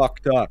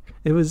fucked up.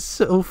 It was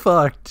so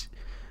fucked.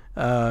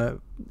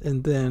 And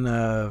then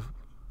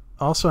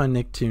also on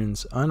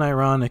Nicktoons,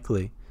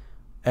 unironically,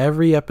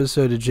 every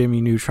episode of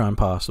Jimmy Neutron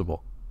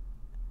possible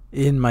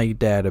in my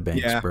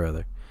databanks,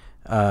 brother.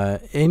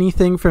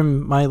 Anything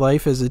from my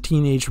life as a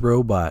teenage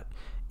robot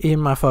in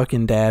my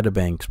fucking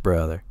databanks,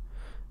 brother.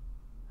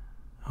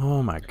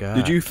 Oh my god.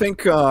 Did you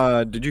think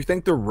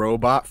the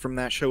robot from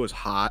that show was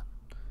hot?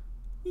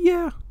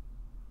 Yeah.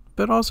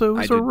 But also it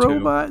was a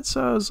robot,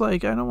 so I was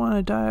like, I don't want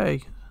to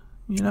die.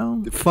 You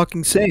know?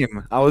 Fucking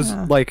same. I would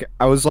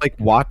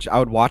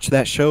watch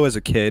that show as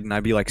a kid, and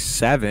I'd be like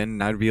 7,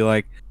 and I'd be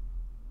like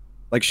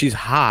she's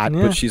hot,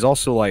 but she's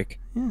also like,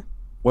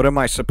 what am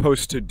I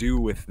supposed to do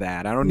with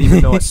that? I don't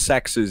even know what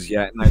sex is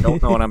yet, and I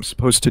don't know what I'm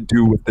supposed to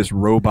do with this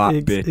robot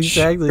bitch.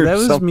 Exactly. That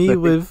was me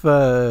with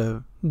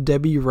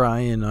Debbie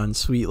Ryan on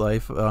Sweet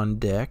Life on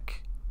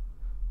Deck.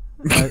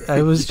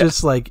 I was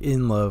just like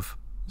in love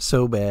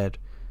so bad.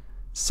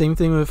 Same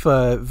thing with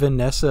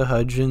Vanessa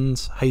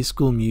Hudgens' High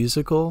School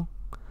Musical.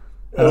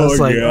 I was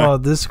like, oh,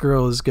 this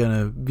girl is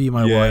gonna be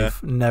my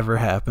wife. Never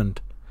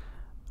happened.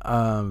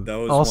 That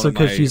was also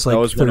because she's like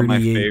 38. One of my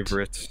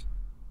favorites.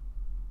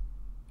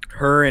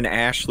 Her and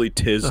Ashley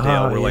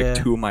Tisdale were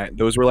like two of my.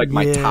 Those were like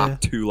my top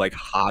 2 like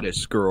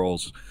hottest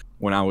girls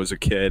when I was a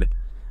kid.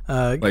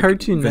 Like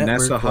Cartoon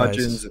Vanessa Network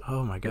Hudgens.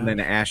 Oh my god. And then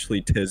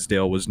Ashley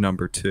Tisdale was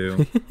number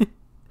 2.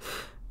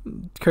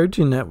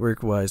 Cartoon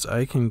Network wise,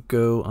 I can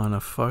go on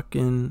a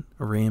fucking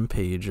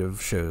rampage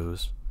of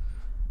shows.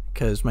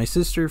 Because my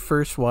sister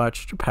first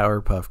watched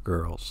Powerpuff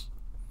Girls.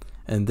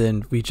 And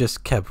then we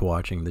just kept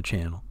watching the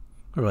channel.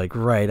 Or like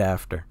right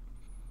after.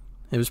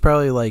 It was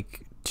probably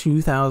like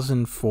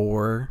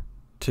 2004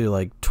 to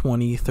like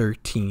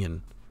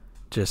 2013.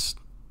 Just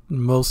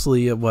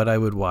mostly what I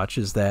would watch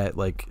is that,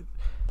 like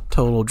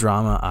Total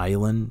Drama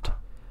Island,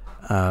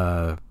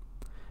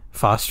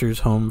 Foster's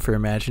Home for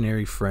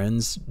Imaginary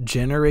Friends,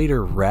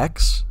 Generator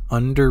Rex,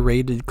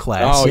 underrated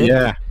classic. Oh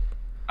yeah,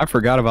 I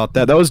forgot about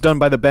that. That was done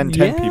by the Ben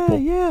 10 people.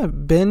 Yeah,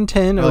 Ben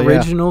 10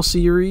 original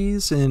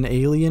series and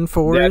Alien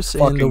Force,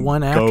 and the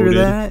one after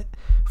that,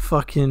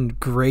 fucking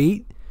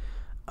great.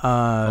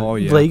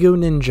 Lego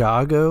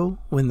Ninjago,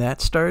 when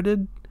that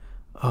started.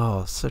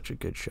 Oh, such a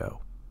good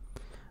show.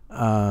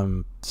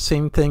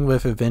 Same thing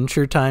with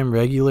Adventure Time,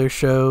 regular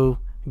show,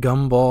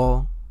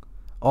 Gumball,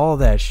 all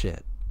that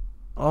shit.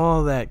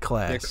 All that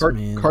class,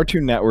 man.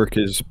 Cartoon Network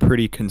is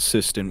pretty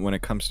consistent when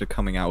it comes to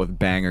coming out with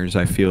bangers,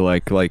 I feel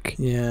like.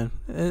 Yeah.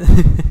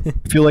 I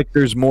feel like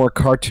there's more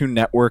Cartoon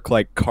Network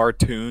like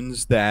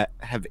cartoons that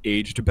have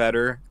aged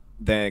better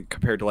than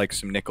compared to like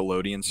some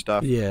Nickelodeon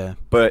stuff. Yeah.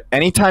 But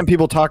anytime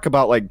people talk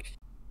about like,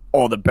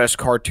 oh, the best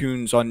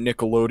cartoons on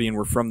Nickelodeon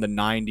were from the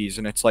 90s,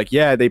 and it's like,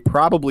 yeah, they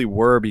probably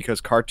were,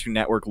 because Cartoon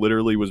Network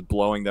literally was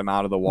blowing them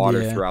out of the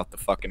water throughout the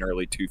fucking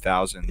early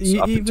 2000s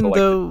up until like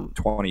the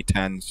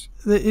 2010s.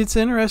 It's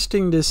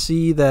interesting to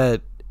see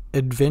that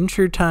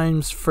Adventure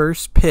Time's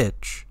first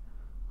pitch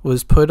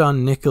was put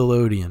on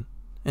Nickelodeon,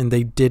 and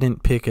they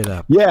didn't pick it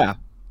up. Yeah.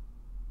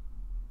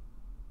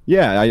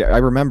 Yeah, I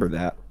remember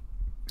that.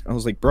 I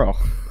was like, bro.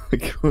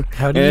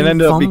 How do you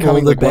ended up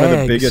becoming like one of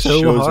the biggest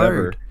shows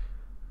ever.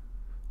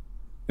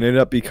 It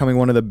ended up becoming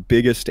one of the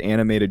biggest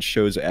animated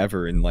shows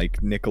ever, and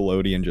like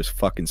Nickelodeon just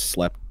fucking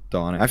slept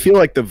on it. I feel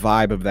like the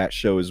vibe of that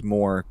show is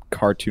more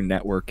Cartoon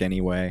Network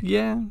anyway.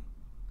 Yeah.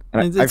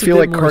 And I feel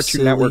like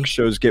Cartoon Network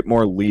shows get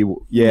more leeway.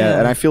 Yeah,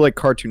 and I feel like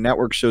Cartoon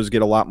Network shows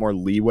get a lot more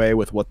leeway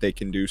with what they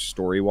can do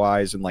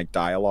story-wise and like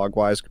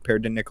dialogue-wise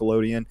compared to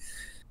Nickelodeon.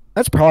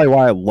 That's probably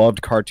why I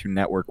loved Cartoon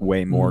Network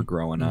way more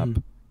growing up.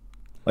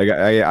 Like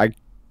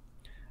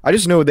I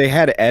just know they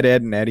had Ed,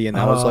 and Eddie, and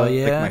that was like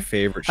my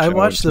favorite show. I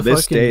watched the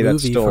fucking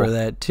movie for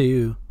that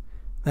too.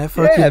 That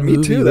fucking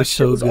movie was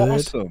so good.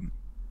 Awesome.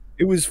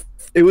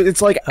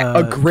 It's like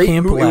a great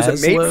Camp movie. Lazlo. It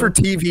was a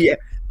made-for-TV.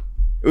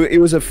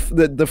 It was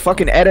the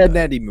fucking Ed, and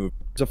Eddie movie.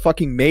 It was a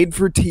fucking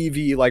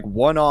made-for-TV like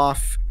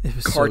one-off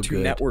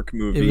Cartoon Network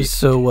movie. It was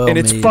so well and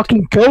it's made.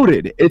 fucking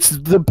goated. It's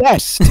the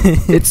best.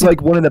 It's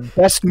like one of the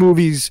best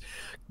movies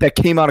that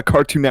came out of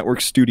Cartoon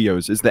Network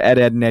Studios. Is the Ed,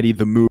 and Eddie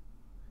the movie.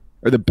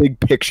 Or the Big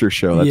Picture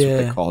Show, that's what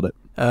they called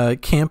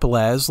it. Camp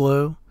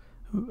Lazlo.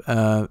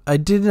 I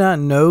did not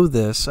know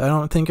this. I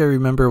don't think I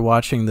remember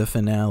watching the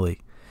finale.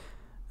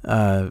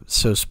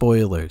 So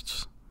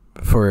spoilers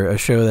for a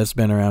show that's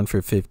been around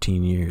for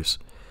 15 years.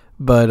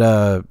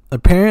 But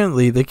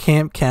apparently the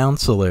camp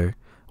counselor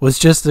was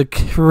just a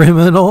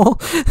criminal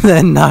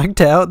that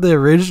knocked out the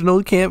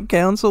original camp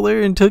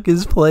counselor and took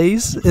his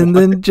place, and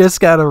then just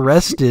got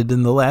arrested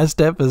in the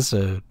last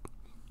episode.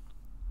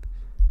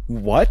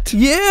 What?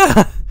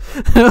 Yeah.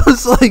 I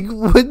was like,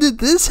 when did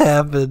this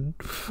happen?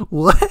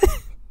 What?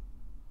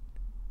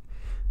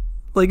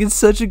 Like, it's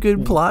such a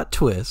good plot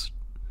twist.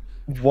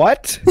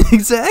 What?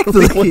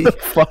 Exactly. Like, what the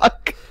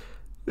fuck?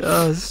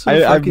 Oh, so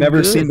I've never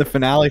good. seen the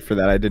finale for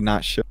that. I did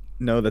not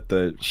know that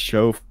the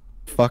show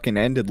fucking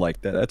ended like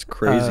that. That's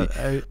crazy.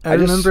 I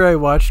remember I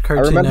watched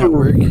Cartoon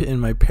Network in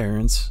my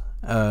parents'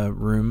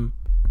 room,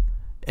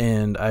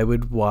 and I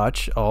would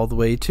watch all the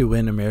way to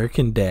when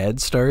American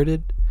Dad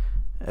started,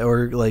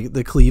 or like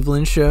the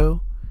Cleveland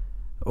Show,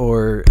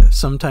 or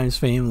sometimes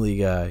Family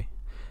Guy.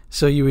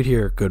 So you would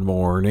hear, "Good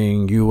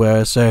morning,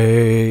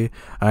 USA.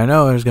 I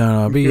know it's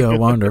gonna be a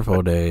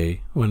wonderful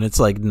day," when it's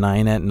like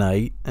 9 at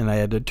night, and I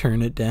had to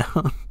turn it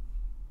down.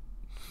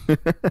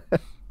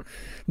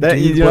 That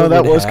Dude,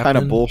 that was happen? kind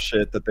of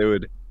bullshit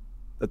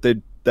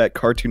that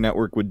Cartoon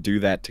Network would do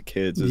that to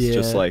kids. It's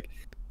just like,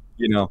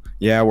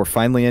 yeah, we're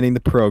finally ending the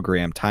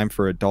program. Time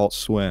for Adult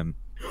Swim.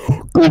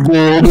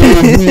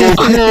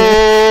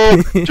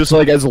 Just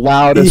like as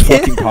loud as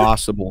fucking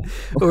possible.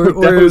 Or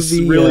that was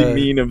be, really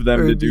mean of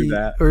them to do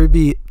that. Or it'd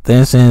be,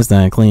 "This is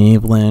the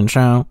Cleveland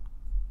Show."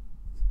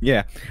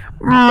 Yeah.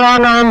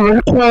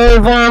 Like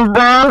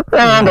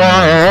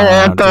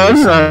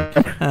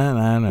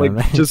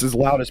just as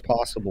loud as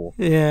possible.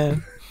 Yeah.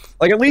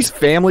 Like at least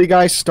Family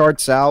Guy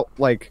starts out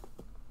like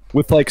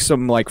with like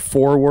some like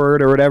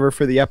foreword or whatever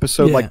for the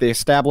episode. Yeah. Like they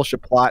establish a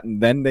plot and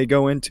then they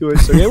go into it.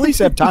 So you at least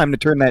have time to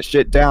turn that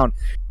shit down.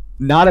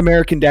 Not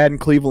American Dad and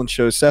Cleveland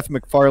Show. Seth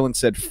MacFarlane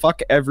said,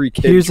 "Fuck every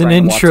kid." Here's an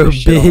trying to watch intro, this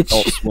shit on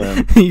Adult bitch.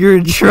 Swim." You're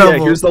in trouble. Yeah,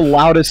 here's the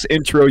loudest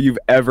intro you've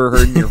ever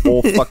heard in your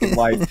whole fucking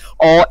life.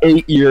 All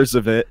 8 years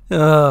of it.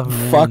 Oh,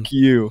 man. Fuck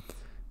you.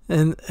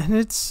 And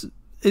it's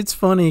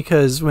funny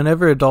because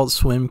whenever Adult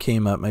Swim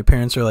came up, my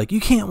parents were like, "You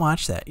can't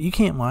watch that. You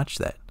can't watch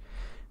that."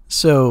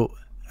 So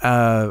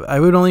I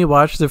would only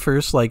watch the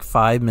first like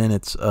 5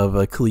 minutes of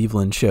a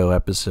Cleveland Show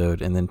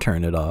episode and then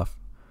turn it off.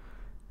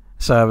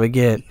 So I would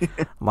get,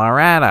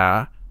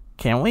 "Loretta,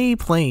 can we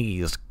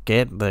please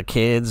get the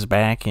kids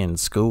back in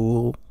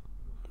school?"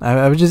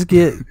 I would just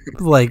get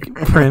like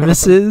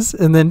premises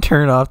and then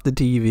turn off the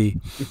TV.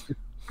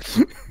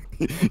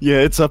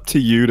 Yeah, it's up to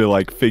you to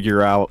like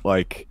figure out,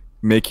 like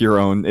make your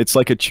own. It's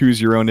like a choose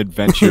your own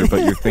adventure,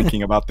 but you're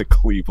thinking about the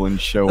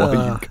Cleveland Show while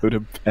you go to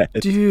bed.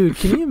 Dude,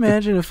 can you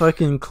imagine a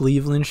fucking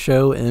Cleveland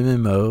Show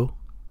MMO?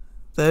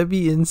 That'd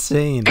be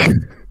insane.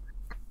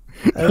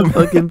 I'd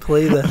fucking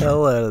play the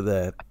hell out of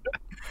that.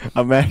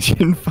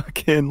 Imagine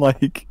fucking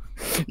like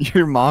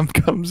your mom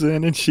comes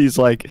in and she's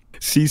like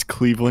sees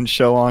Cleveland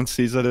Show on,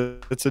 sees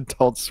that it's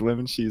Adult Swim,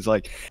 and she's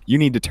like, "You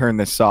need to turn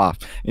this off."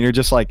 And you're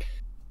just like,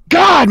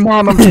 "God,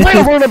 Mom, I'm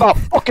trying to learn about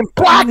fucking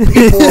black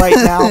people right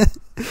now.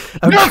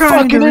 I'm You're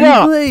trying to fucking it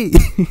up. relate."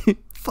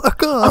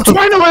 Fuck off. I'm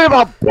trying to learn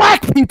about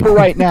black people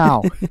right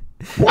now.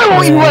 Why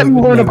won't you let me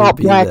learn about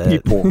black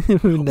people?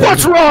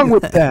 What's wrong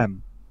with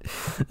them?"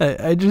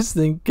 I just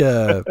think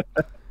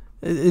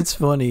it's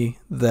funny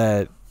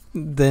that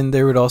then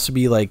there would also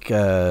be like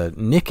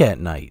Nick at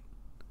Night,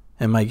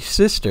 and my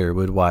sister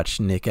would watch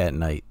Nick at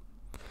Night.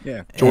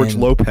 Yeah, George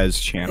Lopez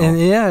channel. And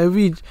yeah, it'd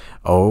be,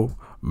 "Oh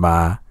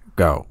my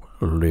God,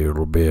 a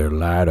little bit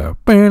lighter."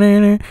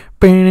 And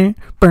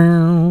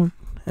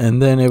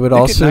then it would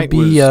also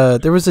be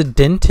there was a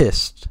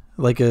dentist,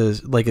 like a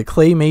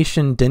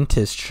claymation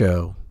dentist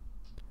show.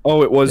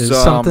 Oh, it was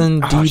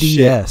something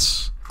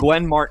DDS.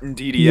 Glenn Martin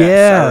DDS.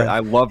 Yeah, I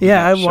loved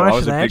that show. I I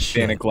was a that big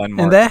shit. fan of Glenn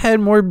Martin. And that had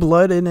more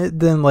blood in it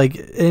than like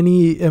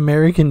any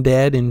American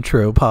Dad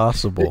intro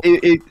possible.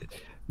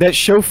 That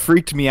show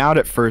freaked me out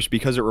at first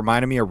because it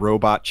reminded me of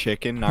Robot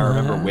Chicken. I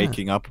remember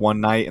waking up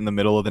one night in the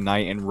middle of the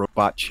night and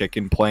Robot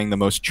Chicken playing the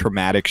most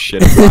traumatic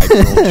shit a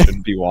 5-year-old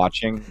shouldn't be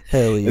watching.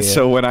 Hell yeah. And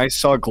so when I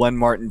saw Glenn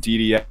Martin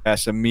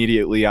DDS,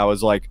 immediately I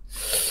was like,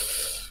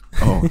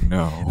 "Oh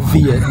no."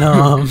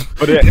 Vietnam.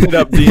 But it ended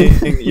up being,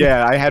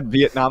 I had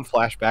Vietnam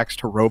flashbacks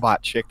to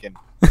Robot Chicken.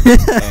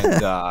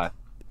 And but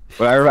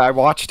I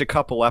watched a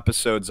couple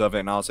episodes of it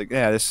and I was like,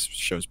 "Yeah, this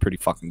show's pretty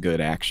fucking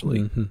good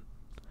actually." Mm-hmm.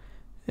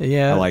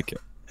 Yeah. I like it.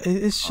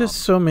 It's just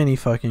so many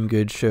fucking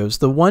good shows.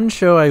 The one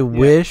show I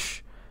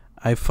wish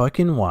I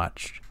fucking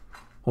watched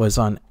was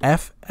on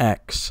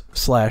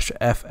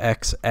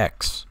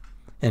FX/FXX,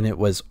 and it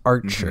was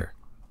Archer.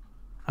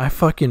 I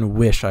fucking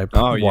wish I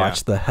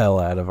watched the hell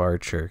out of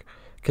Archer,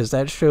 because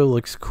that show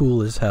looks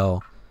cool as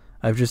hell.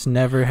 I've just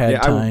never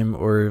had time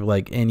or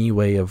like any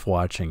way of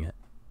watching it.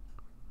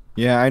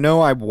 Yeah, I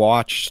know I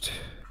watched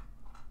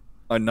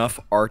enough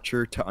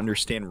Archer to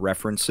understand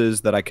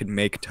references that I could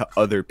make to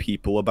other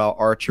people about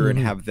Archer and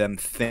have them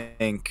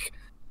think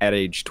at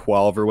age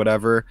 12 or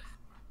whatever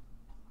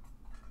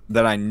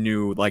that I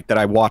knew, like, that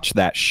I watched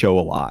that show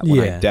a lot when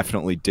I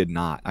definitely did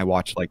not. I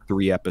watched like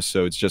 3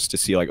 episodes just to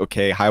see, like,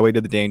 okay, Highway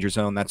to the Danger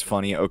Zone, that's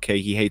funny.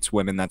 Okay, he hates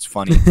women, that's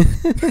funny.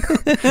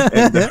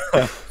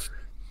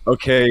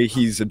 okay,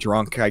 he's a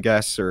drunk, I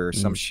guess, or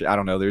some shit. I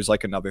don't know. There's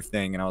like another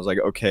thing, and I was like,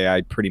 okay,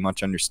 I pretty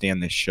much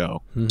understand this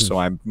show. So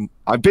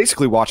I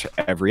basically watch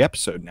every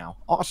episode now.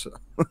 Awesome.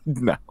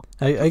 No,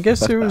 I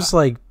guess there was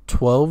like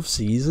 12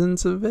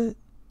 seasons of it.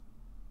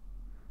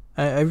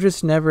 I've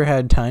just never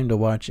had time to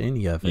watch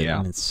any of it,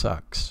 and it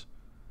sucks.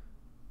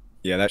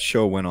 Yeah, that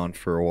show went on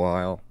for a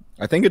while.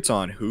 I think it's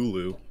on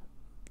Hulu.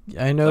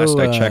 I know. Last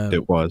I checked,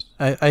 it was.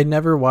 I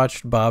never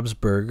watched Bob's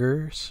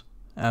Burgers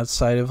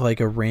outside of like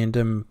a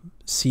random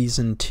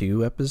season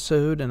 2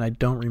 episode, and I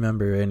don't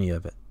remember any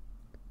of it.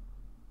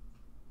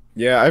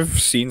 Yeah, I've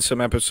seen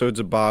some episodes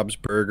of Bob's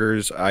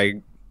Burgers.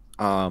 I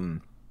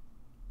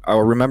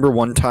remember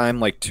one time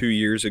like 2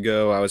 years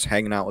ago, I was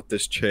hanging out with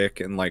this chick,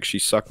 and like she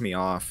sucked me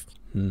off,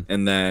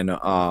 and then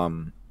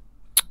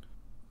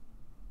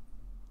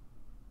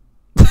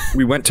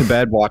we went to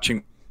bed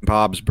watching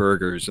Bob's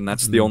Burgers, and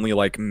that's the only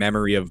like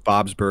memory of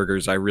Bob's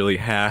Burgers I really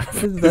have.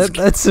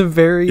 That's a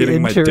very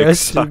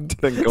interesting. Going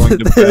to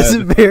that's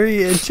bed. a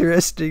very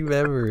interesting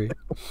memory.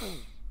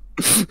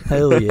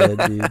 Hell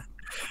yeah, dude!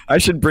 I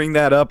should bring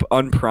that up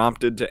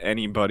unprompted to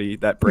anybody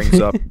that brings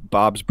up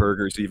Bob's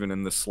Burgers, even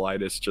in the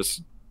slightest.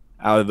 Just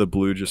out of the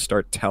blue, just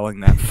start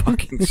telling that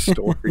fucking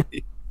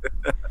story.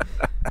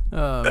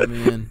 Oh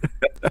man,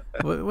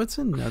 what's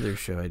another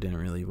show I didn't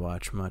really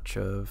watch much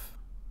of?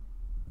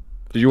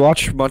 Did you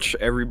watch much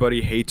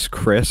Everybody Hates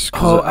Chris?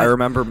 I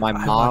remember my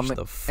mom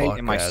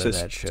and my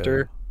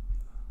sister.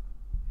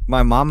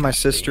 My mom, my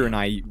sister, and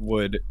I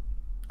would,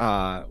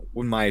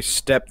 when my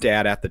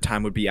stepdad at the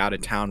time would be out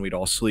of town, we'd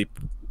all sleep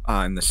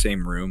in the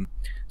same room.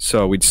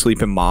 So we'd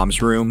sleep in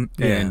mom's room,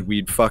 and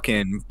we'd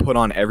fucking put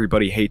on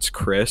Everybody Hates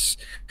Chris.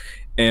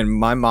 And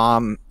my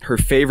mom, her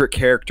favorite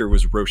character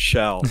was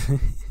Rochelle.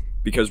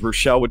 Because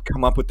Rochelle would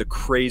come up with the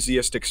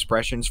craziest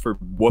expressions for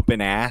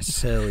whooping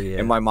ass. Hell yeah.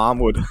 And my mom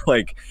would,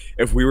 like,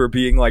 if we were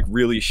being, like,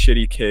 really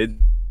shitty kids,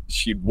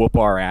 she'd whoop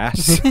our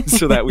ass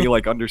so that we,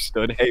 like,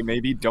 understood, hey,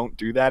 maybe don't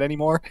do that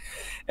anymore.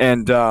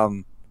 And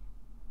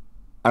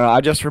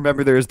I just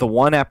remember there's the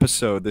one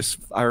episode,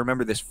 I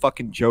remember this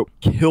fucking joke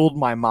killed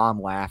my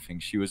mom laughing.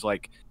 She was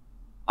like,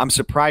 I'm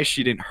surprised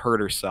she didn't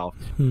hurt herself.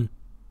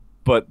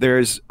 But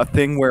there's a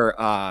thing where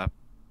I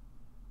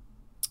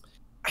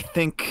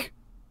think...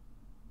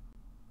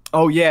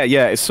 Oh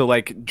yeah. So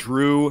like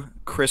Drew,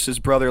 Chris's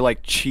brother,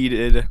 like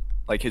cheated.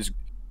 Like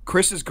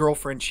Chris's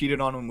girlfriend cheated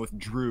on him with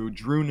Drew.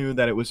 Drew knew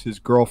that it was his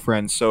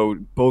girlfriend, so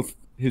both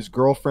his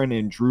girlfriend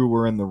and Drew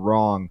were in the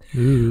wrong.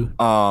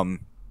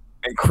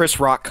 And Chris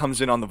Rock comes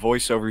in on the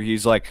voiceover.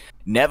 He's like,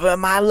 "Never in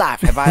my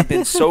life have I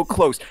been so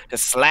close to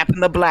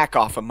slapping the black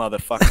off a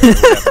motherfucker."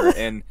 Or whatever.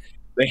 And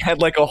they had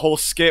like a whole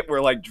skit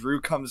where like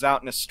Drew comes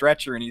out in a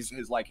stretcher and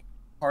his like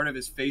part of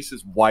his face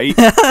is white.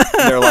 And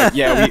they're like,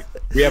 yeah,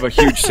 we have a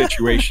huge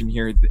situation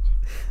here.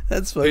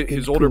 That's fucking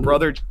his older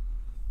brother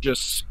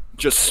just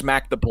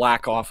smacked the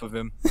black off of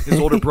him. His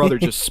older brother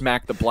just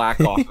smacked the black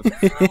off of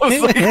him. I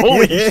was like,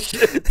 holy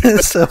shit.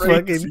 That's so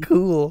fucking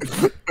cool.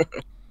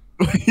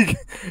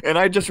 And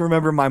I just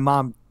remember my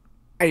mom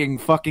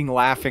fucking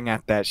laughing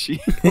at that. She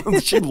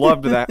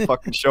loved that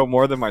fucking show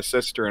more than my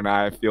sister and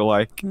I feel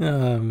like.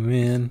 Oh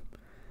man.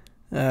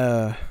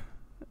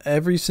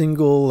 Every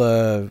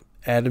single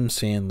Adam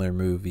Sandler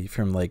movie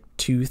from like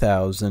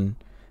 2000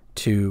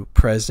 to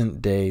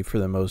present day for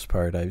the most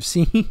part I've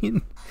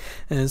seen.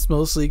 And it's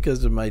mostly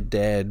because of my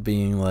dad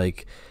being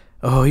like,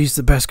 oh, he's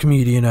the best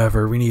comedian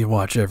ever, we need to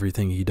watch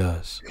everything he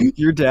does.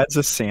 Your dad's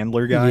a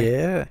Sandler guy?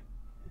 Yeah.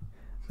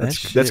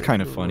 That's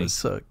kind of funny.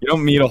 You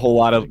don't meet a whole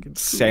lot of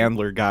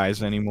Sandler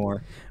guys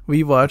anymore.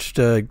 We watched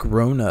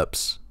Grown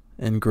Ups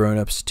and Grown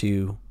Ups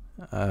 2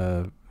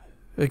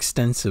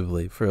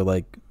 extensively for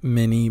like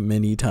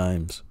many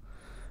times.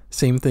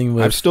 Same thing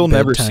with I've still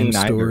never seen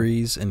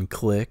Stories and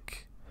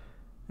Click.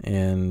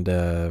 And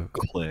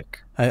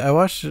Click. I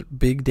watched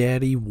Big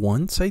Daddy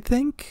once, I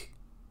think.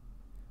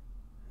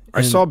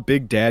 I saw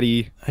Big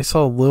Daddy. I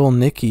saw Lil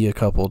Nicky a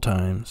couple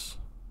times.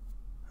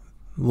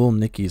 Lil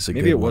Nicky's a good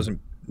one. Maybe it wasn't.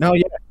 No,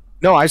 yeah.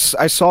 No, I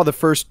saw the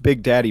first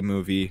Big Daddy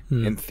movie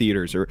in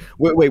theaters. Or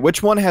wait,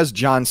 which one has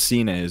John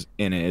Cena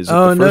in it? Is it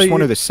the first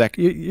one or the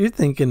second? You're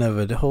thinking of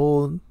a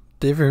whole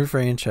different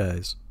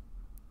franchise.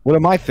 What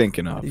am I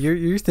thinking of?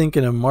 You're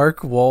thinking of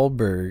Mark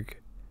Wahlberg.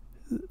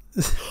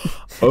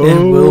 Oh,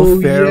 and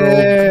Will Ferrell.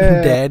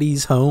 Yeah.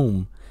 Daddy's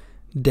Home.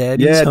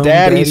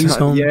 Daddy's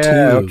Home. Yeah,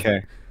 2.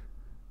 okay.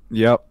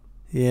 Yep.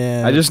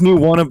 Yeah. I just knew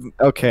one of.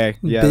 Okay.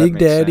 Yeah. Big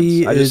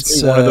Daddy. I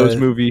just knew one of those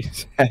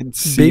movies had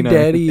Cena. Big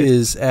Daddy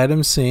is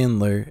Adam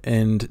Sandler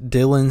and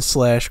Dylan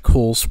 /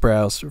 Cole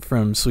Sprouse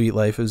from Sweet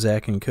Life of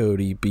Zack and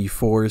Cody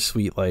before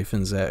Sweet Life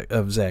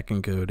of Zack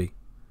and Cody.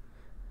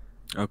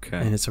 Okay.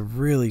 And it's a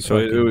really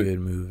fucking good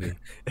movie.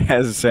 It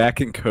has Zack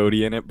and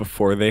Cody in it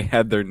before they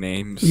had their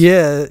names.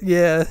 Yeah.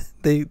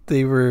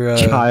 They were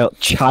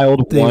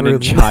Child 1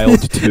 and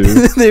Child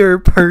 2. They were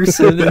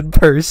person and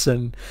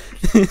person.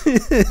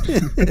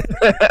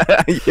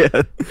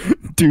 Yeah.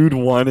 Dude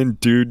 1 and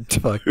Dude 2.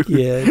 Fuck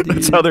yeah, dude.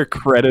 That's how they're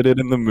credited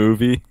in the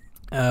movie.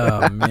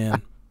 Oh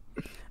man.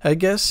 I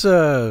guess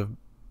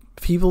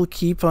people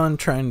keep on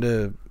trying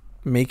to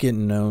make it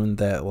known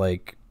that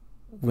like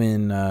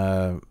when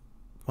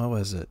what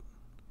was it?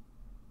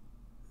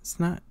 It's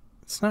not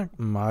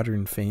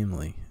Modern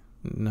Family.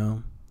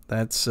 No.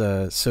 That's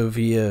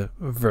Sofia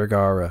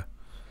Vergara.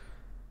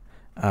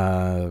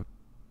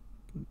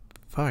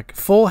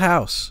 Full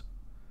House.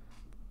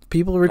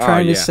 People were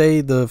trying to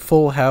say the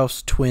Full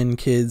House twin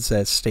kids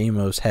that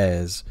Stamos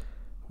has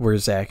were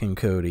Zach and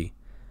Cody.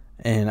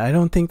 And I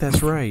don't think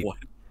that's right. What?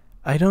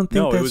 I don't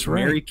think that's right. No, it was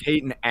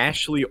Mary-Kate and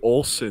Ashley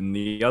Olsen,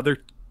 the other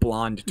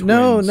blonde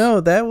twins.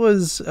 No, that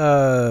was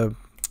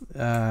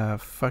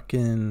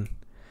fucking...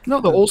 No,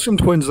 the Olsen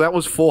twins, that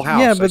was Full House.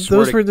 Yeah, but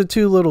those were the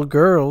two little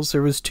girls.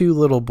 There was two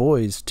little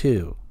boys,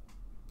 too.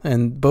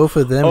 And both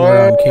of them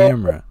were on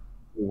camera.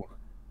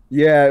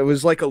 Yeah, it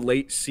was like a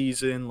late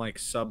season, like,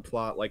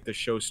 subplot. Like, the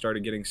show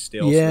started getting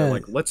stale. Yeah. So they're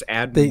like, let's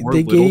add more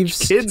little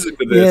kids into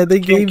this. Yeah, they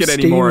gave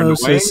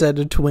Stamos a set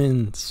of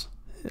twins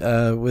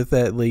with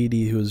that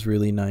lady who was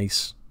really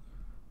nice.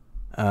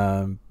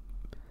 And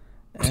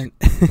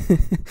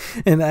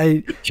and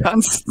I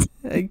can't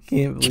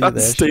believe John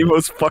that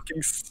Stamos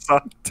fucking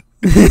sucked.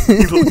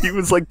 He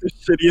was like the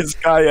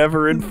shittiest guy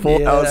ever in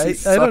Full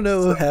House. I don't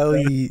know how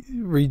he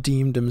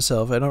redeemed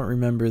himself. I don't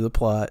remember the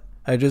plot.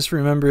 I just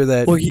remember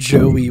that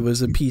Joey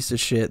was a piece of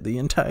shit the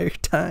entire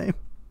time.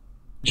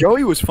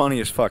 Joey was funny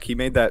as fuck. He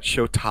made that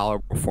show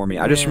tolerable for me.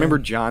 I just remember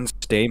John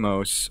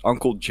Stamos,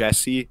 Uncle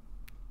Jesse.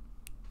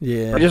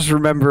 Yeah. I just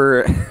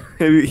remember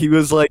he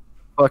was like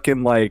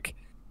fucking like,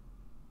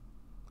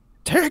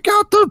 take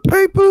out the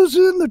papers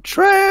in the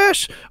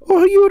trash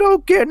or you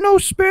don't get no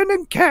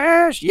spending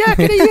cash.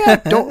 Yakety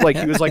yak. Don't like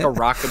he was like a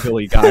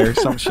rockabilly guy or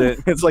some shit.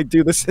 It's like,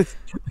 dude, this is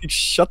like,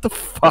 shut the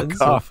fuck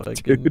up, so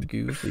dude.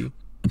 Goofy.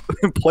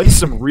 Play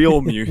some real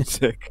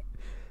music.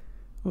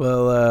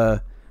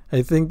 Well,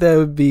 I think that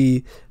would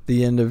be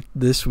the end of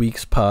this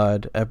week's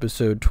pod,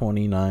 episode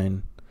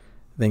 29.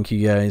 Thank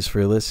you guys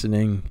for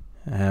listening.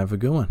 Have a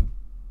good one.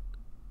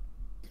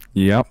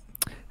 Yep.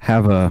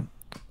 Have a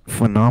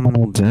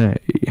phenomenal day,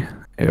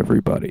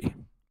 everybody.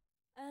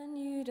 And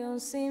you don't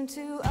seem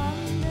to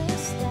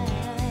understand.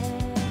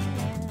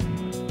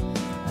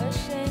 A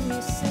shame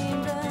you say